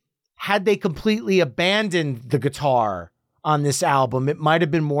 had they completely abandoned the guitar on this album, it might have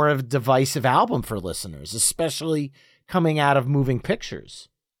been more of a divisive album for listeners, especially coming out of Moving Pictures.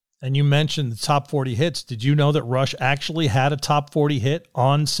 And you mentioned the top 40 hits. Did you know that Rush actually had a top 40 hit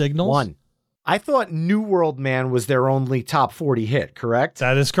on Signals? One. I thought New World Man was their only top 40 hit, correct?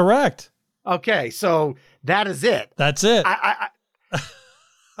 That is correct. Okay, so that is it. That's it.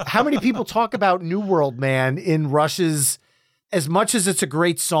 How many people talk about New World Man in Rush's, as much as it's a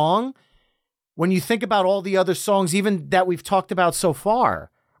great song, when you think about all the other songs, even that we've talked about so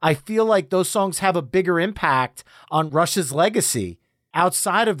far, I feel like those songs have a bigger impact on Rush's legacy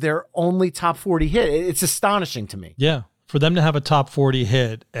outside of their only top 40 hit. It's astonishing to me. Yeah. For them to have a top 40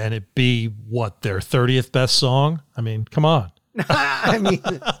 hit and it be, what, their 30th best song? I mean, come on. I mean,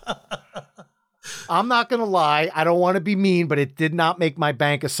 I'm not going to lie. I don't want to be mean, but it did not make my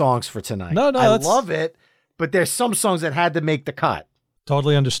bank of songs for tonight. No, I love it, but there's some songs that had to make the cut.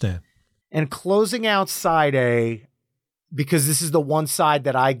 Totally understand. And closing out side A, because this is the one side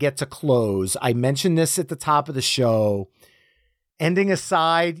that I get to close. I mentioned this at the top of the show. Ending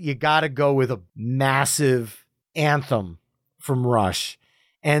aside, you got to go with a massive anthem from Rush.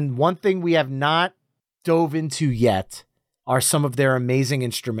 And one thing we have not dove into yet are some of their amazing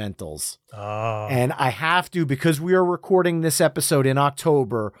instrumentals. Oh. And I have to, because we are recording this episode in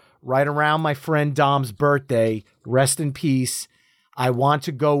October, right around my friend Dom's birthday, rest in peace. I want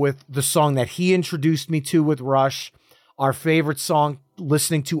to go with the song that he introduced me to with Rush, our favorite song,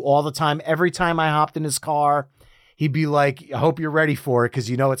 listening to all the time. Every time I hopped in his car, he'd be like, I hope you're ready for it because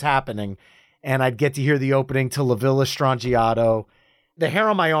you know it's happening. And I'd get to hear the opening to La Villa Strangiato. The hair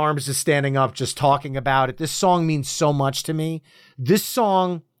on my arms is standing up just talking about it. This song means so much to me. This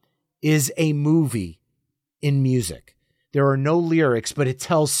song is a movie in music. There are no lyrics, but it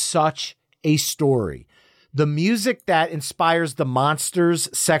tells such a story. The music that inspires the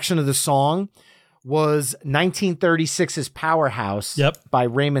Monsters section of the song was 1936's Powerhouse by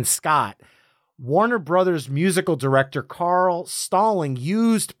Raymond Scott. Warner Brothers musical director Carl Stalling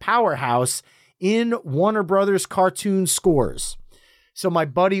used Powerhouse in Warner Brothers cartoon scores. So my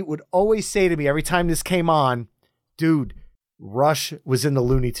buddy would always say to me every time this came on, dude, Rush was in the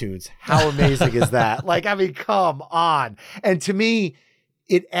Looney Tunes. How amazing is that? Like, I mean, come on. And to me,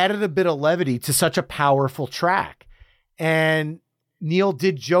 it added a bit of levity to such a powerful track. And Neil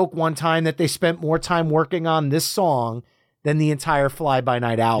did joke one time that they spent more time working on this song than the entire Fly By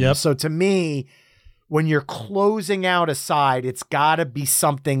Night album. Yep. So to me, when you're closing out a side, it's got to be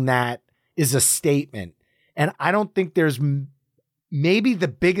something that is a statement. And I don't think there's maybe the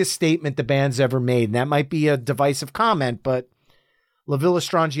biggest statement the band's ever made. And that might be a divisive comment, but La Villa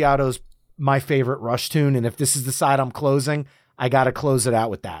Strangiato's my favorite Rush tune. And if this is the side I'm closing, I got to close it out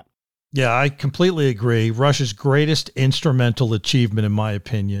with that. Yeah, I completely agree. Rush's greatest instrumental achievement, in my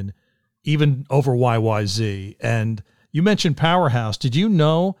opinion, even over YYZ. And you mentioned Powerhouse. Did you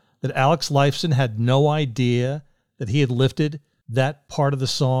know that Alex Lifeson had no idea that he had lifted that part of the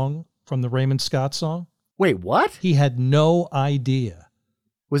song from the Raymond Scott song? Wait, what? He had no idea.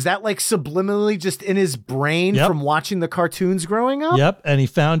 Was that like subliminally just in his brain from watching the cartoons growing up? Yep. And he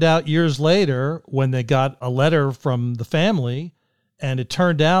found out years later when they got a letter from the family, and it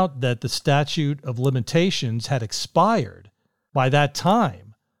turned out that the statute of limitations had expired by that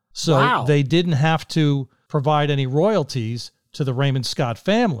time. So they didn't have to provide any royalties to the Raymond Scott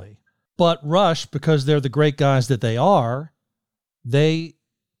family. But Rush, because they're the great guys that they are, they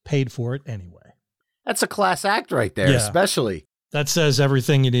paid for it anyway. That's a class act right there, especially. That says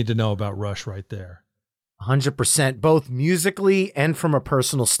everything you need to know about Rush right there. 100%, both musically and from a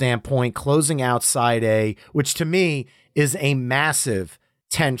personal standpoint, closing out side A, which to me is a massive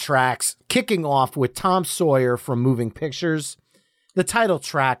 10 tracks, kicking off with Tom Sawyer from Moving Pictures, the title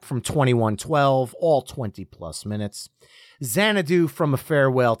track from 2112, all 20 plus minutes, Xanadu from A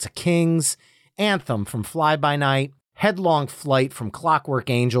Farewell to Kings, Anthem from Fly By Night, Headlong Flight from Clockwork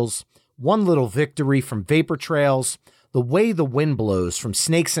Angels, One Little Victory from Vapor Trails, The Way the Wind Blows from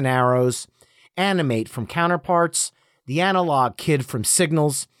Snakes and Arrows, Animate from Counterparts, The Analog Kid from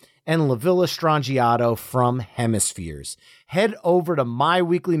Signals, and La Villa Strangiato from Hemispheres. Head over to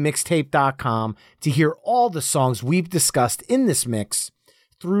myweeklymixtape.com to hear all the songs we've discussed in this mix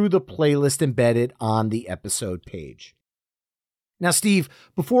through the playlist embedded on the episode page. Now, Steve,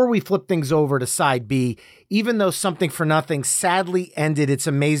 before we flip things over to side B, even though Something for Nothing sadly ended its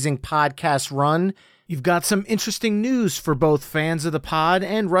amazing podcast run, you've got some interesting news for both fans of the pod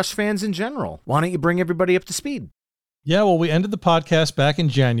and Rush fans in general. Why don't you bring everybody up to speed? Yeah, well, we ended the podcast back in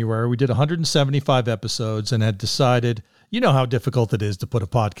January. We did 175 episodes and had decided, you know how difficult it is to put a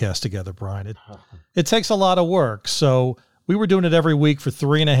podcast together, Brian. It takes a lot of work. So we were doing it every week for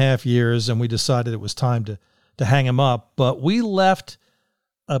 3.5 years, and we decided it was time to hang him up. But we left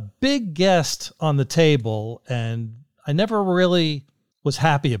a big guest on the table, and I never really was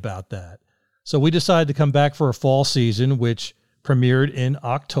happy about that. So we decided to come back for a fall season, which premiered in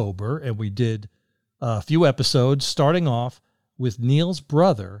October, and we did a few episodes, starting off with Neil's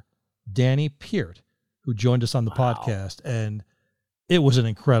brother, Danny Peart, who joined us on the podcast, and it was an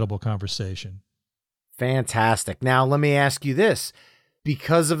incredible conversation. Fantastic. Now, let me ask you this.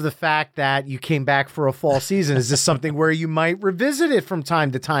 Because of the fact that you came back for a fall season, is this something where you might revisit it from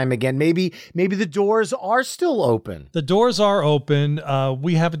time to time again? Maybe the doors are still open. The doors are open.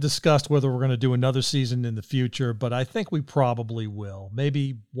 We haven't discussed whether we're going to do another season in the future, but I think we probably will.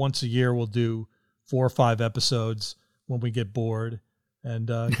 Maybe once a year we'll do 4 or 5 episodes when we get bored and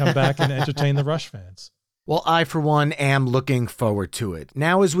come back and entertain the Rush fans. Well, I, for one, am looking forward to it.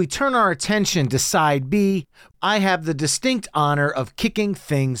 Now, as we turn our attention to side B, I have the distinct honor of kicking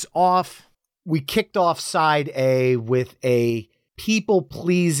things off. We kicked off side A with a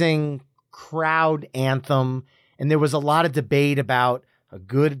people-pleasing crowd anthem, and there was a lot of debate about a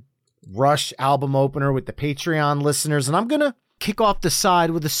good Rush album opener with the Patreon listeners, and I'm going to kick off the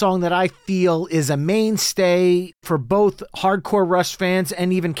side with a song that I feel is a mainstay for both hardcore Rush fans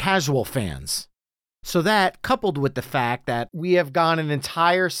and even casual fans. So that, coupled with the fact that we have gone an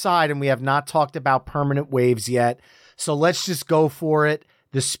entire side and we have not talked about Permanent Waves yet, so let's just go for it.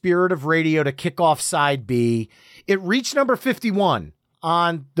 The Spirit of Radio to kick off side B. It reached number 51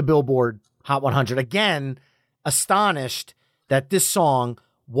 on the Billboard Hot 100. Again, astonished that this song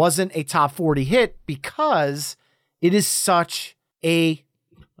wasn't a top 40 hit because it is such a,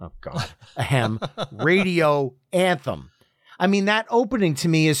 radio anthem. I mean, that opening to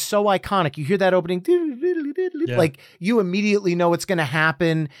me is so iconic. You hear that opening, like you immediately know what's going to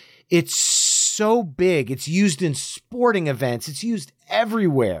happen. It's so big. It's used in sporting events. It's used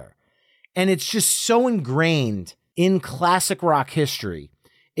everywhere. And it's just so ingrained in classic rock history.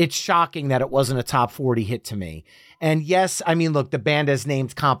 It's shocking that it wasn't a top 40 hit to me. And yes, I mean, look, the band has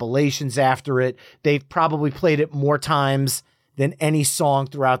named compilations after it. They've probably played it more times than any song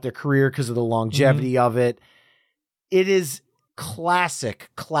throughout their career because of the longevity of it. It is classic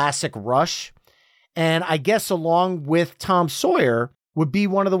Rush. And I guess along with Tom Sawyer would be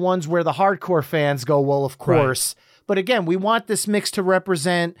one of the ones where the hardcore fans go, well, of course. Right. But again, we want this mix to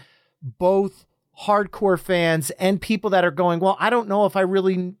represent both hardcore fans and people that are going, well, I don't know if I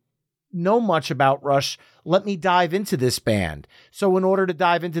really know much about Rush. Let me dive into this band. So in order to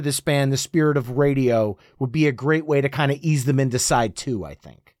dive into this band, The Spirit of Radio would be a great way to kind of ease them into side 2, I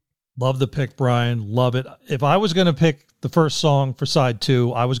think. Love the pick, Brian. Love it. If I was going to pick the first song for side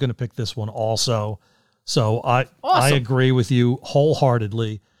 2, I was going to pick this one also. So I agree with you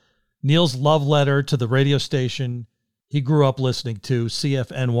wholeheartedly. Neil's love letter to the radio station he grew up listening to,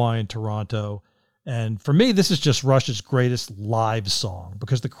 CFNY in Toronto. And for me, this is just Rush's greatest live song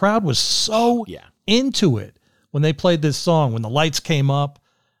because the crowd was so into it when they played this song, when the lights came up,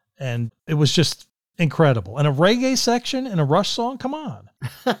 and it was just incredible. And a reggae section in a Rush song, come on.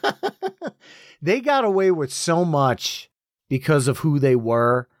 They got away with so much because of who they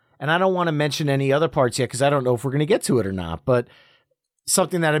were. And I don't want to mention any other parts yet because I don't know if we're going to get to it or not. But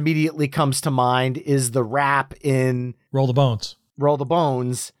something that immediately comes to mind is the rap in Roll the Bones. Roll the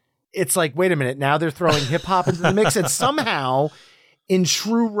Bones. It's like, wait a minute, now they're throwing hip hop into the mix. And somehow, in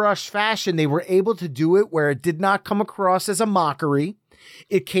true Rush fashion, they were able to do it where it did not come across as a mockery.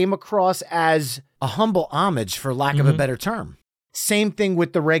 It came across as a humble homage, for lack of a better term. Same thing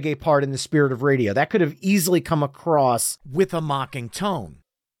with the reggae part in The Spirit of Radio. That could have easily come across with a mocking tone.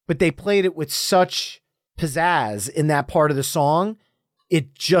 But they played it with such pizzazz in that part of the song.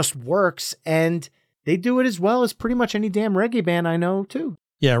 It just works. And they do it as well as pretty much any damn reggae band I know, too.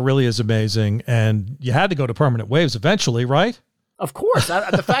 Yeah, it really is amazing. And you had to go to Permanent Waves eventually, right? Of course.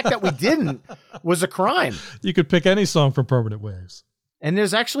 The fact that we didn't was a crime. You could pick any song from Permanent Waves. And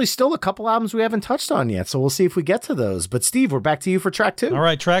there's actually still a couple albums we haven't touched on yet, so we'll see if we get to those. But Steve, we're back to you for track 2. All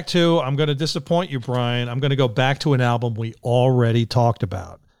right, track 2. I'm going to disappoint you, Brian. I'm going to go back to an album we already talked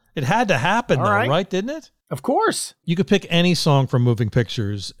about. It had to happen, right? Didn't it? Of course. You could pick any song from Moving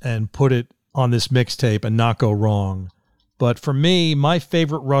Pictures and put it on this mixtape and not go wrong. But for me, my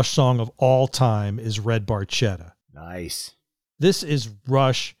favorite Rush song of all time is Red Barchetta. Nice. This is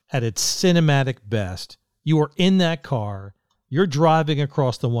Rush at its cinematic best. You are in that car. You're driving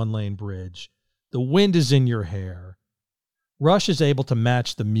across the one-lane bridge. The wind is in your hair. Rush is able to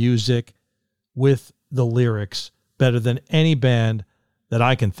match the music with the lyrics better than any band that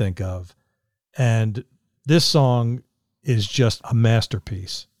I can think of. And this song is just a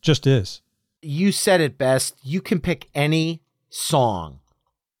masterpiece. Just is. You said it best. You can pick any song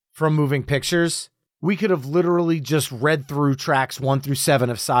from Moving Pictures. We could have literally just read through tracks 1 through 7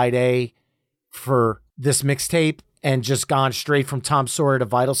 of side A for this mixtape and just gone straight from Tom Sawyer to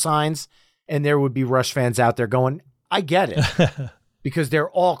Vital Signs. And there would be Rush fans out there going, I get it. Because they're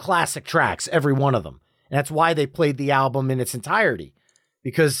all classic tracks, every one of them. And that's why they played the album in its entirety.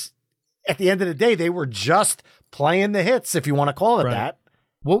 Because at the end of the day, they were just playing the hits, if you want to call it that.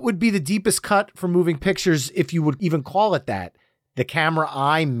 What would be the deepest cut from Moving Pictures, if you would even call it that? The Camera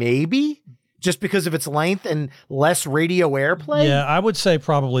Eye, maybe? Just because of its length and less radio airplay? Yeah, I would say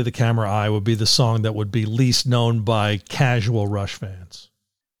probably The Camera Eye would be the song that would be least known by casual Rush fans.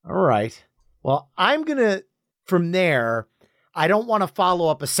 All right. Well, I'm going to, from there, I don't want to follow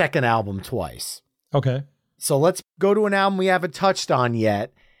up a second album twice. Okay. So let's go to an album we haven't touched on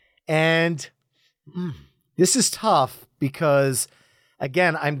yet. And this is tough because,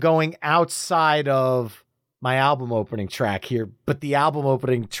 again, I'm going outside of my album opening track here, but the album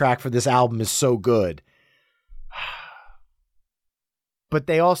opening track for this album is so good. But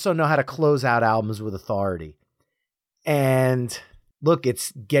they also know how to close out albums with authority. And look,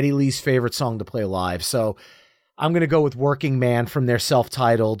 it's Geddy Lee's favorite song to play live. So I'm going to go with Working Man from their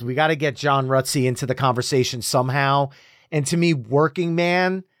self-titled. We got to get John Rutsey into the conversation somehow. And to me, Working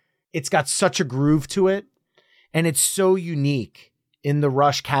Man, it's got such a groove to it. And it's so unique in the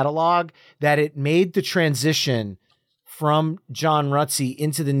Rush catalog that it made the transition from John Rutsey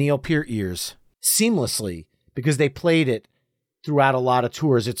into the Neil Peart years seamlessly because they played it throughout a lot of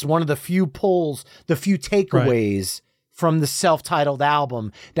tours. It's one of the few pulls, the few takeaways from the self-titled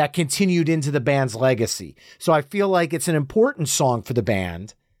album that continued into the band's legacy. So I feel like it's an important song for the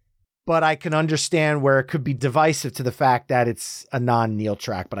band, but I can understand where it could be divisive to the fact that it's a non-Neil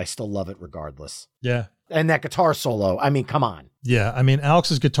track, but I still love it regardless. Yeah. And that guitar solo, I mean, come on. Yeah, I mean,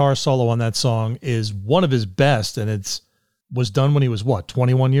 Alex's guitar solo on that song is one of his best, and was done when he was,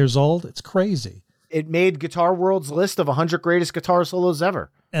 21 years old? It's crazy. It made Guitar World's list of 100 greatest guitar solos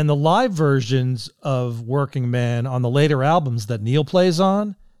ever. And the live versions of Working Man on the later albums that Neil plays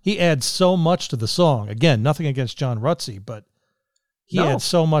on, he adds so much to the song. Again, nothing against John Rutsey, but he adds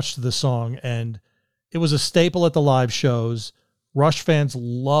so much to the song, and it was a staple at the live shows. Rush fans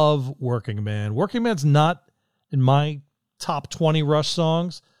love Working Man. Working Man's not in my top 20 Rush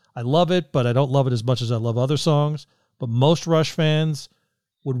songs. I love it, but I don't love it as much as I love other songs. But most Rush fans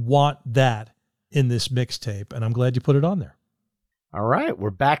would want that in this mixtape, and I'm glad you put it on there. All right, we're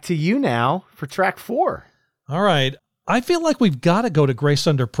back to you now for track 4. All right. I feel like we've got to go to Grace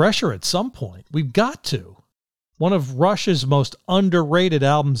Under Pressure at some point. We've got to. One of Rush's most underrated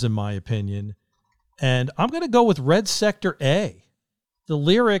albums, in my opinion. And I'm going to go with Red Sector A. The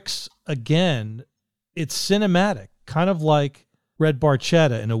lyrics, again, it's cinematic, kind of like Red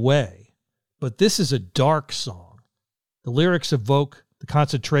Barchetta in a way. But this is a dark song. The lyrics evoke the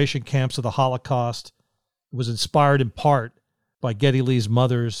concentration camps of the Holocaust. It was inspired in part by Geddy Lee's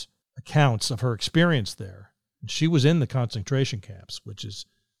mother's accounts of her experience there. And she was in the concentration camps, which is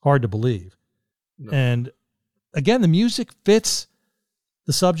hard to believe. No. And again, the music fits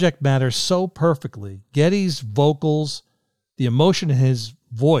the subject matter so perfectly. Geddy's vocals, the emotion in his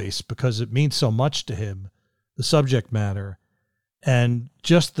voice, because it means so much to him, the subject matter, and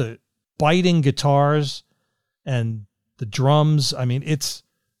just the biting guitars and the drums. I mean, it's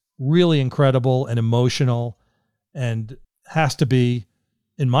really incredible and emotional and has to be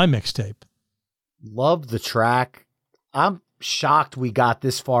in my mixtape. Love the track. I'm shocked we got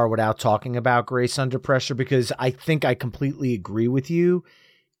this far without talking about Grace Under Pressure, because I think I completely agree with you.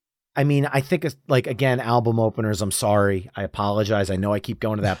 I mean, I think it's like, again, album openers. I'm sorry. I apologize. I know I keep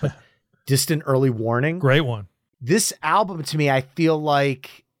going to that, but Distant Early Warning. Great one. This album, to me, I feel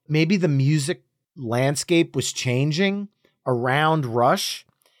like maybe the music landscape was changing around Rush,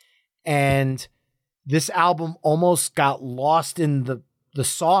 and this album almost got lost in the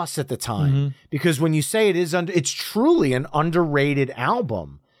sauce at the time, because when you say it's truly an underrated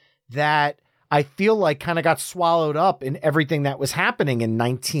album that I feel like kind of got swallowed up in everything that was happening in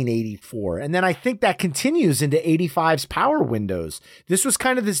 1984. And then I think that continues into 85's Power Windows. This was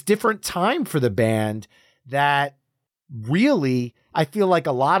kind of this different time for the band that really, I feel like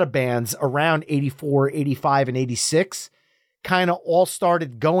a lot of bands around 84, 85, and 86 kind of all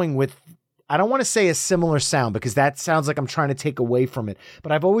started going with, I don't want to say a similar sound, because that sounds like I'm trying to take away from it,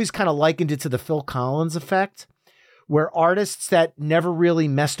 but I've always kind of likened it to the Phil Collins effect, where artists that never really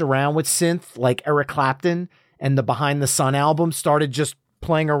messed around with synth, like Eric Clapton and the Behind the Sun album, started just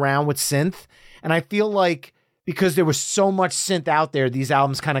playing around with synth. And I feel like because there was so much synth out there, these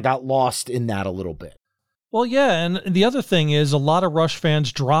albums kind of got lost in that a little bit. Well, yeah, and the other thing is a lot of Rush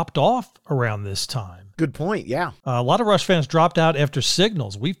fans dropped off around this time. Good point, yeah. A lot of Rush fans dropped out after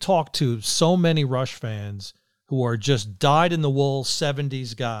Signals. We've talked to so many Rush fans who are just dyed-in-the-wool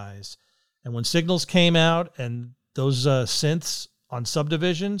 70s guys. And when Signals came out and those synths on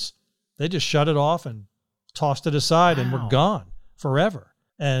Subdivisions, they just shut it off and tossed it aside and were gone forever.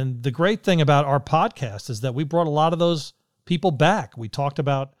 And the great thing about our podcast is that we brought a lot of those people back. We talked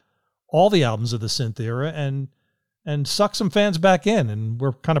about all the albums of the synth era and sucked some fans back in, and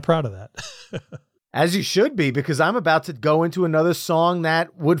we're kind of proud of that. As you should be, because I'm about to go into another song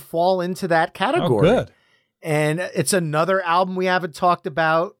that would fall into that category. Oh, good. And it's another album we haven't talked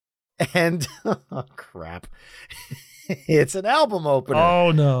about. And, oh, crap. It's an album opener.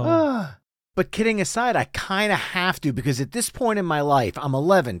 Oh, no. But kidding aside, I kind of have to, because at this point in my life, I'm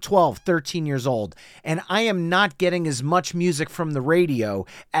 11, 12, 13 years old, and I am not getting as much music from the radio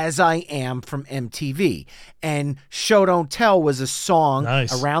as I am from MTV. And Show Don't Tell was a song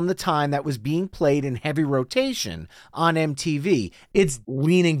around the time that was being played in heavy rotation on MTV. It's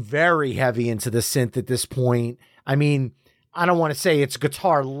leaning very heavy into the synth at this point. I mean, I don't want to say it's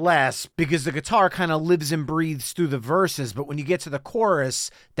guitar less, because the guitar kind of lives and breathes through the verses. But when you get to the chorus,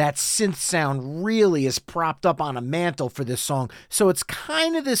 that synth sound really is propped up on a mantle for this song. So it's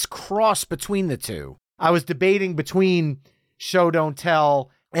kind of this cross between the two. I was debating between Show Don't Tell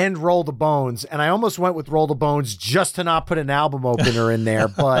and Roll the Bones, and I almost went with Roll the Bones just to not put an album opener in there.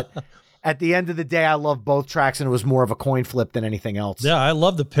 But at the end of the day, I love both tracks, and it was more of a coin flip than anything else. Yeah, I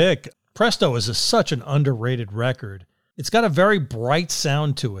love the pick. Presto is such an underrated record. It's got a very bright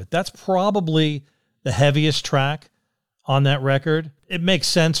sound to it. That's probably the heaviest track on that record. It makes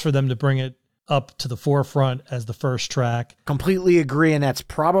sense for them to bring it up to the forefront as the first track. Completely agree, and that's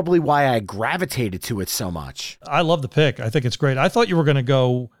probably why I gravitated to it so much. I love the pick. I think it's great. I thought you were going to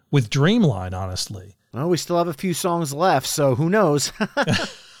go with Dreamline, honestly. Well, we still have a few songs left, so who knows?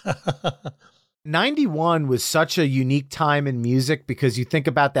 91 was such a unique time in music because you think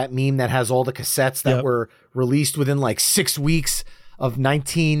about that meme that has all the cassettes that were released within like 6 weeks of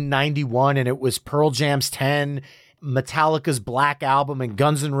 1991, and it was Pearl Jam's 10, Metallica's Black Album, and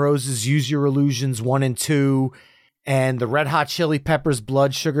Guns N' Roses' Use Your Illusions 1 and 2, and the Red Hot Chili Peppers'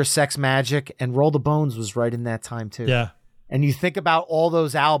 Blood, Sugar, Sex, Magic, and Roll the Bones was right in that time too. Yeah. And you think about all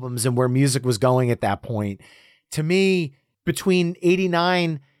those albums and where music was going at that point. To me, between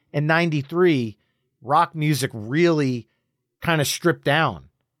 89 and 93, rock music really kind of stripped down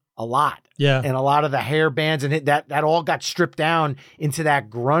a lot. Yeah. And a lot of the hair bands and that all got stripped down into that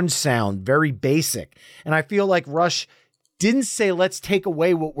grunge sound, very basic. And I feel like Rush didn't say, let's take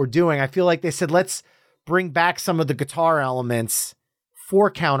away what we're doing. I feel like they said, let's bring back some of the guitar elements for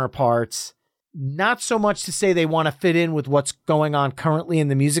counterparts. Not so much to say they want to fit in with what's going on currently in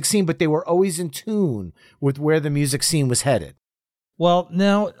the music scene, but they were always in tune with where the music scene was headed. Well,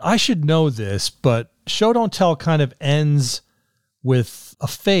 now I should know this, but Show Don't Tell kind of ends with a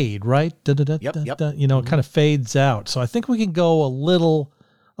fade, right? Yep. You know, it kind of fades out. So I think we can go a little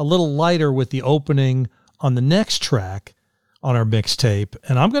lighter with the opening on the next track on our mixtape.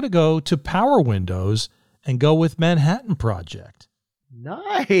 And I'm going to go to Power Windows and go with Manhattan Project.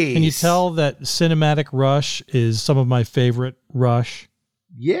 Nice. Can you tell that Cinematic Rush is some of my favorite Rush?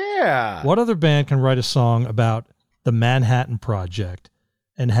 Yeah. What other band can write a song about the Manhattan Project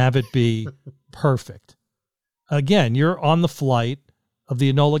and have it be perfect? Again, you're on the flight of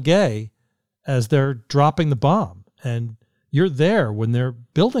the Enola Gay as they're dropping the bomb, and you're there when they're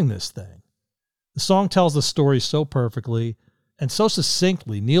building this thing. The song tells the story so perfectly and so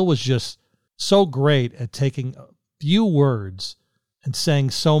succinctly. Neil was just so great at taking a few words and saying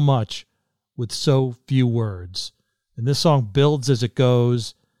so much with so few words. And this song builds as it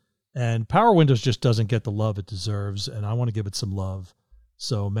goes, and Power Windows just doesn't get the love it deserves, and I want to give it some love.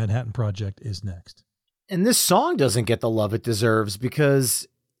 So Manhattan Project is next. And this song doesn't get the love it deserves because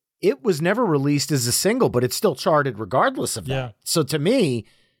it was never released as a single, but it still charted regardless of that. Yeah. So to me,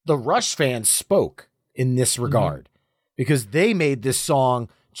 the Rush fans spoke in this regard because they made this song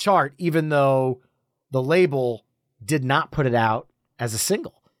chart, even though the label did not put it out as a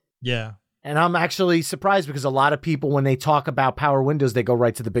single. Yeah. And I'm actually surprised because a lot of people, when they talk about Power Windows, they go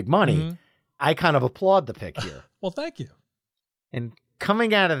right to the big money. I kind of applaud the pick here. Well, thank you. And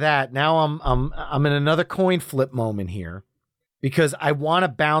coming out of that, now I'm in another coin flip moment here because I want to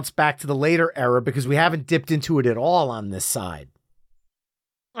bounce back to the later era because we haven't dipped into it at all on this side.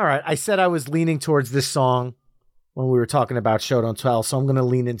 All right, I said I was leaning towards this song when we were talking about Show Don't Tell, so I'm going to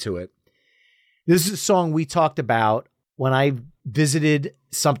lean into it. This is a song we talked about when I visited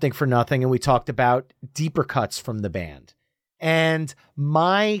Something for Nothing, and we talked about deeper cuts from the band. And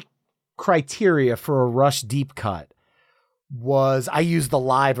my criteria for a Rush deep cut was I used the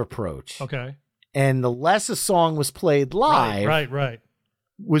live approach. Okay. And the less a song was played live Right.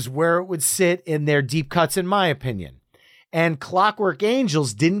 was where it would sit in their deep cuts, in my opinion. And Clockwork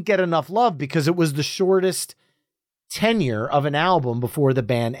Angels didn't get enough love because it was the shortest tenure of an album before the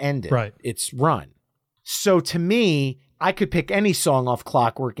band ended its run. So to me, I could pick any song off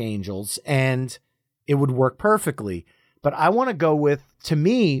Clockwork Angels and it would work perfectly. But I want to go with, to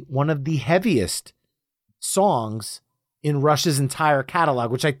me, one of the heaviest songs in Rush's entire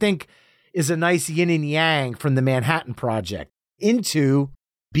catalog, which I think is a nice yin and yang from the Manhattan Project, Into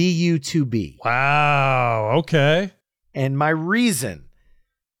BU2B. Wow. Okay. And my reason,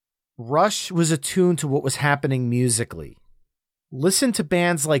 Rush was attuned to what was happening musically. Listen to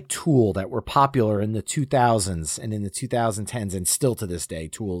bands like Tool that were popular in the 2000s and in the 2010s, and still to this day,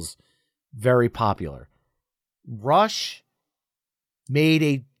 Tool's very popular. Rush made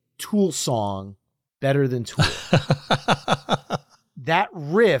a Tool song better than Tool. That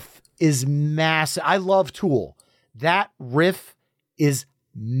riff is massive. I love Tool. That riff is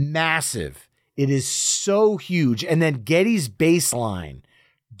massive. It is so huge. And then Geddy's bass line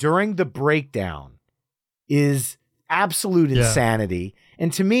during the breakdown is absolute insanity.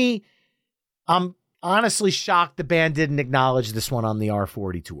 And to me, I'm honestly shocked the band didn't acknowledge this one on the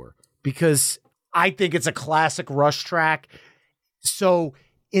R40 tour because I think it's a classic Rush track. So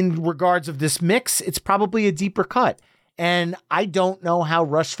in regards of this mix, it's probably a deeper cut. And I don't know how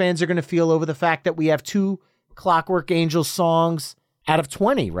Rush fans are going to feel over the fact that we have 2 Clockwork Angels songs out of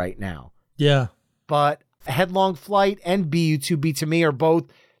 20 right now. Yeah. But Headlong Flight and BU2B to me are both,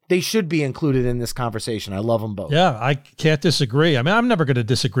 they should be included in this conversation. I love them both. Yeah, I can't disagree. I mean, I'm never going to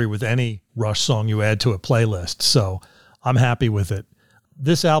disagree with any Rush song you add to a playlist, so I'm happy with it.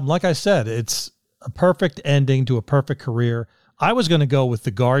 This album, like I said, it's a perfect ending to a perfect career. I was going to go with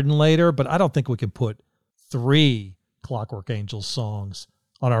The Garden later, but I don't think we can put 3 Clockwork Angels songs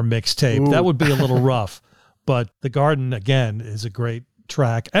on our mixtape. That would be a little rough, but The Garden, again, is a great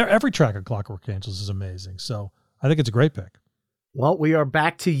track. Every track of Clockwork Angels is amazing, so I think it's a great pick. Well, we are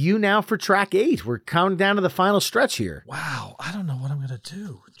back to you now for track 8. We're counting down to the final stretch here. Wow, I don't know what I'm going to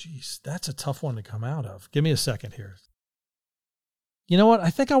do. Jeez, that's a tough one to come out of. Give me a second here. You know what? I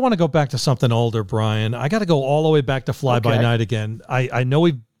think I want to go back to something older, Brian. I got to go all the way back to Fly By Night again. I know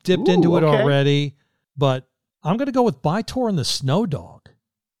we've dipped into it already, but I'm going to go with By Tor and the Snow Dog.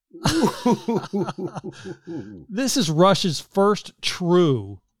 This is Rush's first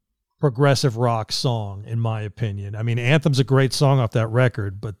true progressive rock song, in my opinion. I mean, Anthem's a great song off that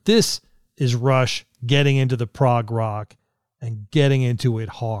record, but this is Rush getting into the prog rock and getting into it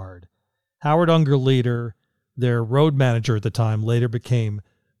hard. Howard Unger Leader, their road manager at the time, later became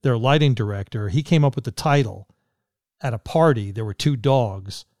their lighting director. He came up with the title at a party. There were 2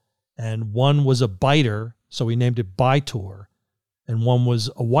 dogs, and one was a biter, so he named it By-Tor, and one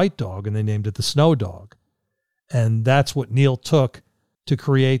was a white dog, and they named it the Snow Dog. And that's what Neil took to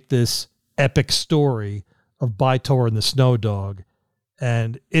create this epic story of By-Tor and the Snow Dog,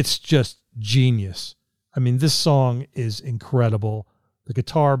 and it's just genius. I mean, this song is incredible. The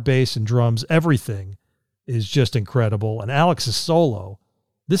guitar, bass, and drums, everything is just incredible. And Alex's solo,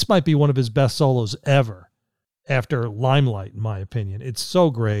 this might be one of his best solos ever after Limelight, in my opinion. It's so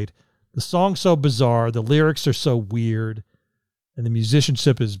great. The song's so bizarre. The lyrics are so weird. And the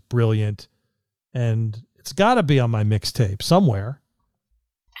musicianship is brilliant. And it's got to be on my mixtape somewhere.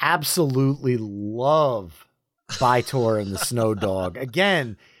 Absolutely love By-Tor and the Snow Dog.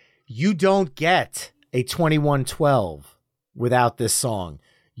 Again, you don't get a 2112 without this song.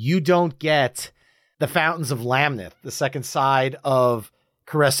 You don't get the Fountains of Lamneth, the second side of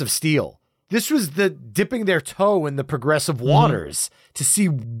Caress of Steel. This was the dipping their toe in the progressive waters to see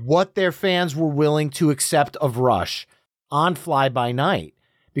what their fans were willing to accept of Rush on Fly By Night,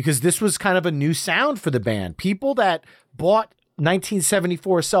 because this was kind of a new sound for the band. People that bought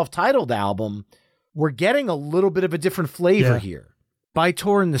 1974 self-titled album were getting a little bit of a different flavor here.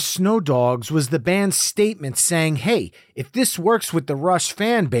 By-Tor and the Snow Dogs was the band's statement saying, hey, if this works with the Rush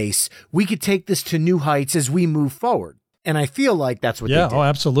fan base, we could take this to new heights as we move forward. And I feel like that's what they did. Oh,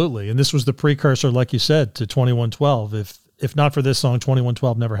 absolutely. And this was the precursor, like you said, to 2112. If not for this song,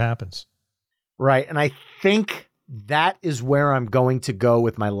 2112 never happens. Right. And I think that is where I'm going to go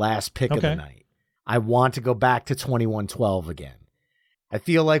with my last pick of the night. I want to go back to 2112 again. I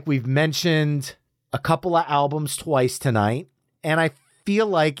feel like we've mentioned a couple of albums twice tonight, and I feel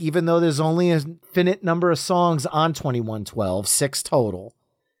like even though there's only a finite number of songs on 2112, 6 total,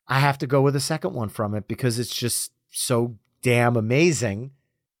 I have to go with the second one from it because it's just so damn amazing.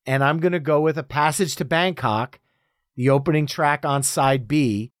 And I'm going to go with A Passage to Bangkok, the opening track on side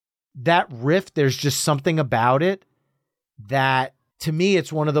B. That riff, there's just something about it that, to me,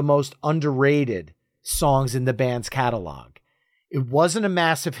 it's one of the most underrated songs in the band's catalog. It wasn't a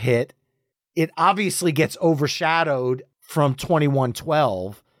massive hit. It obviously gets overshadowed from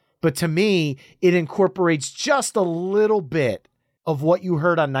 2112, but to me, it incorporates just a little bit of what you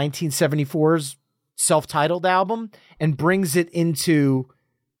heard on 1974's self-titled album and brings it into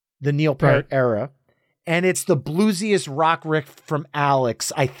the Neil Peart era. And it's the bluesiest rock riff from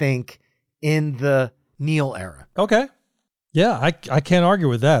Alex, I think, in the Neil era. Okay. Yeah, I can't argue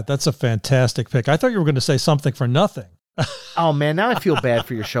with that. That's a fantastic pick. I thought you were going to say Something for Nothing. Oh, man, now I feel bad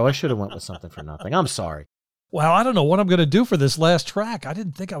for your show. I should have went with Something for Nothing. I'm sorry. Wow, I don't know what I'm going to do for this last track. I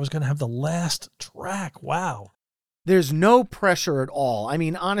didn't think I was going to have the last track. Wow. There's no pressure at all. I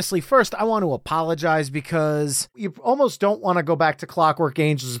mean, honestly, first, I want to apologize because you almost don't want to go back to Clockwork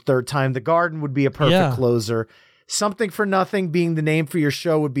Angels a third time. The Garden would be a perfect closer. Something for Nothing being the name for your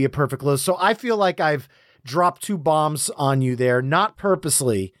show would be a perfect close. So I feel like I've dropped 2 bombs on you there, not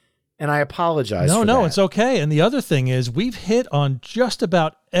purposely, and I apologize for that. No, it's okay. And the other thing is we've hit on just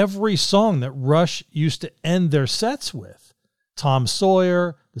about every song that Rush used to end their sets with. Tom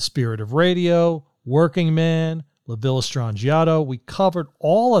Sawyer, The Spirit of Radio, Working Man, La Villa Strangiato. We covered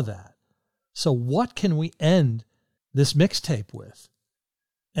all of that. So what can we end this mixtape with?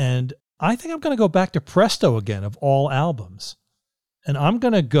 And I think I'm going to go back to Presto again of all albums. And I'm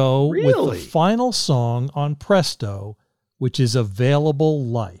going to go with the final song on Presto, which is Available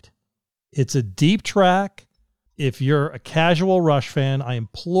Light. It's a deep track. If you're a casual Rush fan, I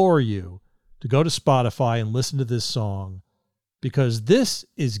implore you to go to Spotify and listen to this song, because this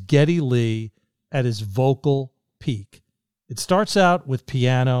is Geddy Lee at his vocal peak. It starts out with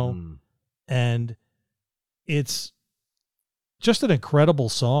piano, and it's just an incredible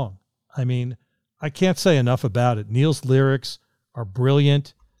song. I mean, I can't say enough about it. Neil's lyrics are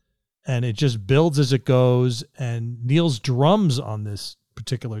brilliant, and it just builds as it goes. And Neil's drums on this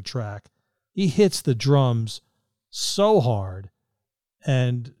particular track, he hits the drums so hard.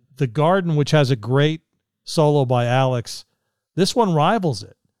 And The Garden, which has a great solo by Alex, this one rivals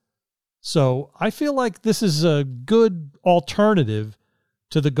it. So I feel like this is a good alternative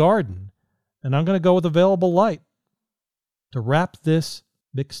to The Garden. And I'm going to go with Available Light to wrap this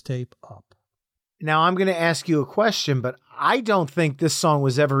mixtape up. Now, I'm going to ask you a question, but I don't think this song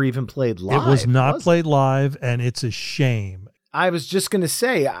was ever even played live. It was not played live, and it's a shame. I was just going to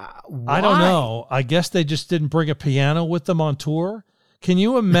say, why? I don't know. I guess they just didn't bring a piano with them on tour. Can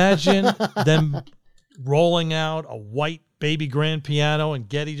you imagine them rolling out a white baby grand piano and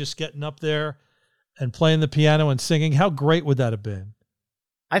Geddy just getting up there and playing the piano and singing? How great would that have been?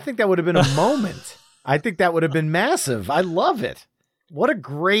 I think that would have been a moment. I think that would have been massive. I love it. What a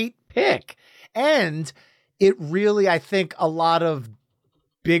great pick. And it really, I think a lot of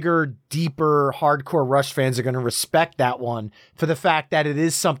bigger, deeper, hardcore Rush fans are going to respect that one for the fact that it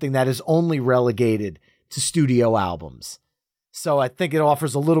is something that is only relegated to studio albums. So I think it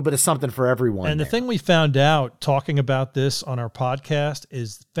offers a little bit of something for everyone. And the thing we found out talking about this on our podcast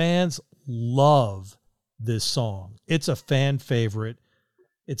is fans love this song. It's a fan favorite.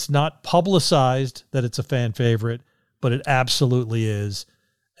 It's not publicized that it's a fan favorite, but it absolutely is.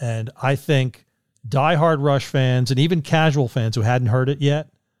 And I think diehard Rush fans and even casual fans who hadn't heard it yet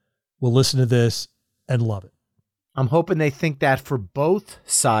will listen to this and love it. I'm hoping they think that for both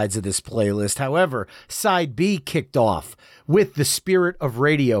sides of this playlist. However, side B kicked off with The Spirit of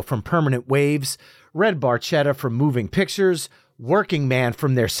Radio from Permanent Waves, Red Barchetta from Moving Pictures, Working Man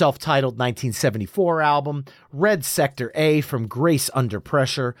from their self-titled 1974 album, Red Sector A from Grace Under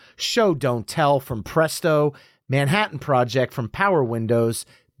Pressure, Show Don't Tell from Presto, Manhattan Project from Power Windows,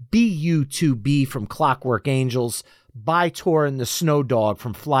 BU2B from Clockwork Angels, By Tor and the Snow Dog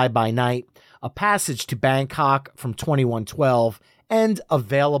from Fly By Night, A Passage to Bangkok from 2112, and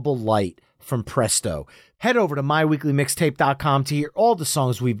Available Light from Presto. Head over to myweeklymixtape.com to hear all the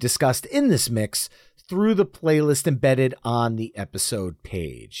songs we've discussed in this mix through the playlist embedded on the episode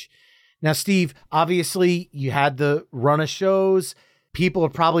page. Now, Steve, obviously you had the run of shows. People are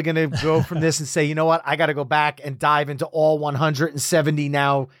probably going to go from this and say, you know what, I got to go back and dive into all 170,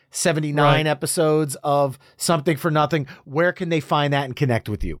 now 79 episodes of Something for Nothing. Where can they find that and connect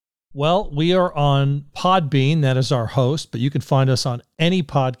with you? Well, we are on Podbean. That is our host, but you can find us on any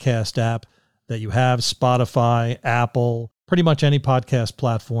podcast app that you have, Spotify, Apple, pretty much any podcast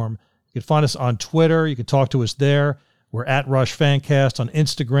platform. You can find us on Twitter. You can talk to us there. We're at Rush Fancast. On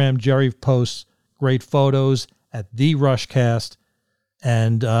Instagram, Jerry posts great photos at The Rushcast.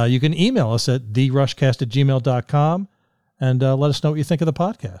 And you can email us at therushcast@gmail.com and let us know what you think of the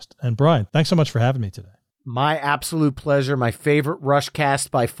podcast. And Brian, thanks so much for having me today. My absolute pleasure. My favorite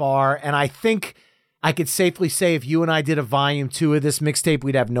Rushcast by far. And I think I could safely say if you and I did a volume 2 of this mixtape,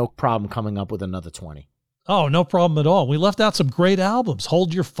 we'd have no problem coming up with another 20. Oh, no problem at all. We left out some great albums.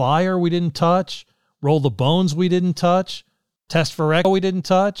 Hold Your Fire, we didn't touch. Roll the Bones, we didn't touch. Test for Echo, we didn't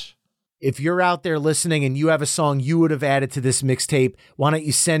touch. If you're out there listening and you have a song you would have added to this mixtape, why don't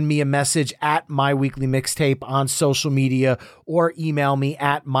you send me a message at myweeklymixtape on social media or email me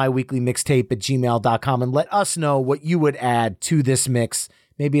at myweeklymixtape@gmail.com and let us know what you would add to this mix.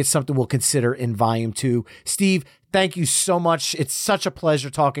 Maybe it's something we'll consider in volume 2. Steve, thank you so much. It's such a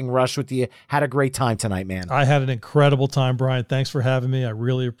pleasure talking Rush with you. Had a great time tonight, man. I had an incredible time, Brian. Thanks for having me. I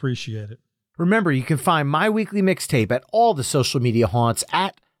really appreciate it. Remember, you can find My Weekly Mixtape at all the social media haunts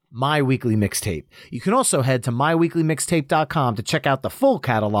at My Weekly Mixtape. You can also head to myweeklymixtape.com to check out the full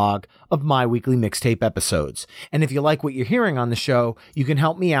catalog of My Weekly Mixtape episodes. And if you like what you're hearing on the show, you can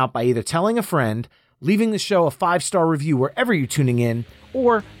help me out by either telling a friend, leaving the show a 5-star review wherever you're tuning in,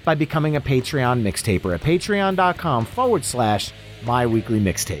 or by becoming a Patreon mixtaper at patreon.com/My Weekly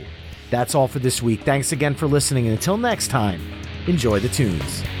Mixtape. That's all for this week. Thanks again for listening, and until next time, enjoy the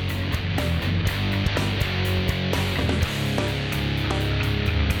tunes.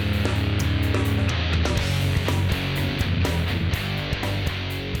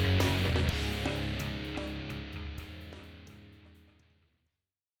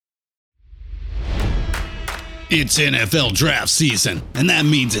 It's NFL draft season, and that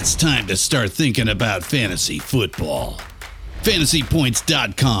means it's time to start thinking about fantasy football.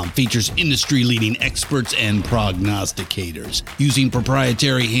 FantasyPoints.com features industry-leading experts and prognosticators using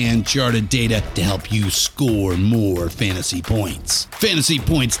proprietary hand-charted data to help you score more fantasy points.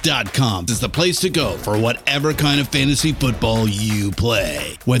 FantasyPoints.com is the place to go for whatever kind of fantasy football you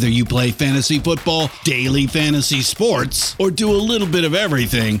play. Whether you play fantasy football, daily fantasy sports, or do a little bit of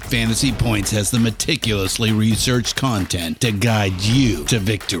everything, Fantasy Points has the meticulously researched content to guide you to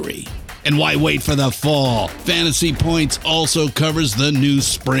victory. And why wait for the fall? Fantasy Points also covers the new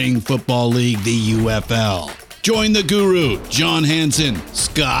spring football league, the UFL. Join the guru, John Hansen,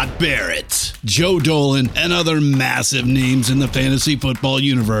 Scott Barrett, Joe Dolan, and other massive names in the fantasy football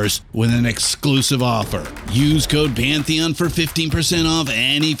universe with an exclusive offer. Use code Pantheon for 15% off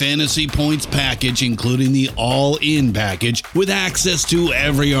any Fantasy Points package, including the all-in package, with access to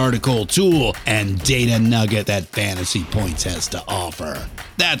every article, tool, and data nugget that Fantasy Points has to offer.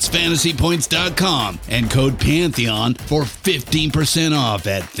 That's FantasyPoints.com and code Pantheon for 15% off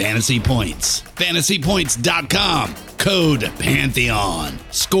at Fantasy Points. FantasyPoints.com, code Pantheon.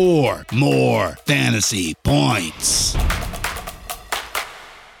 Score more fantasy points.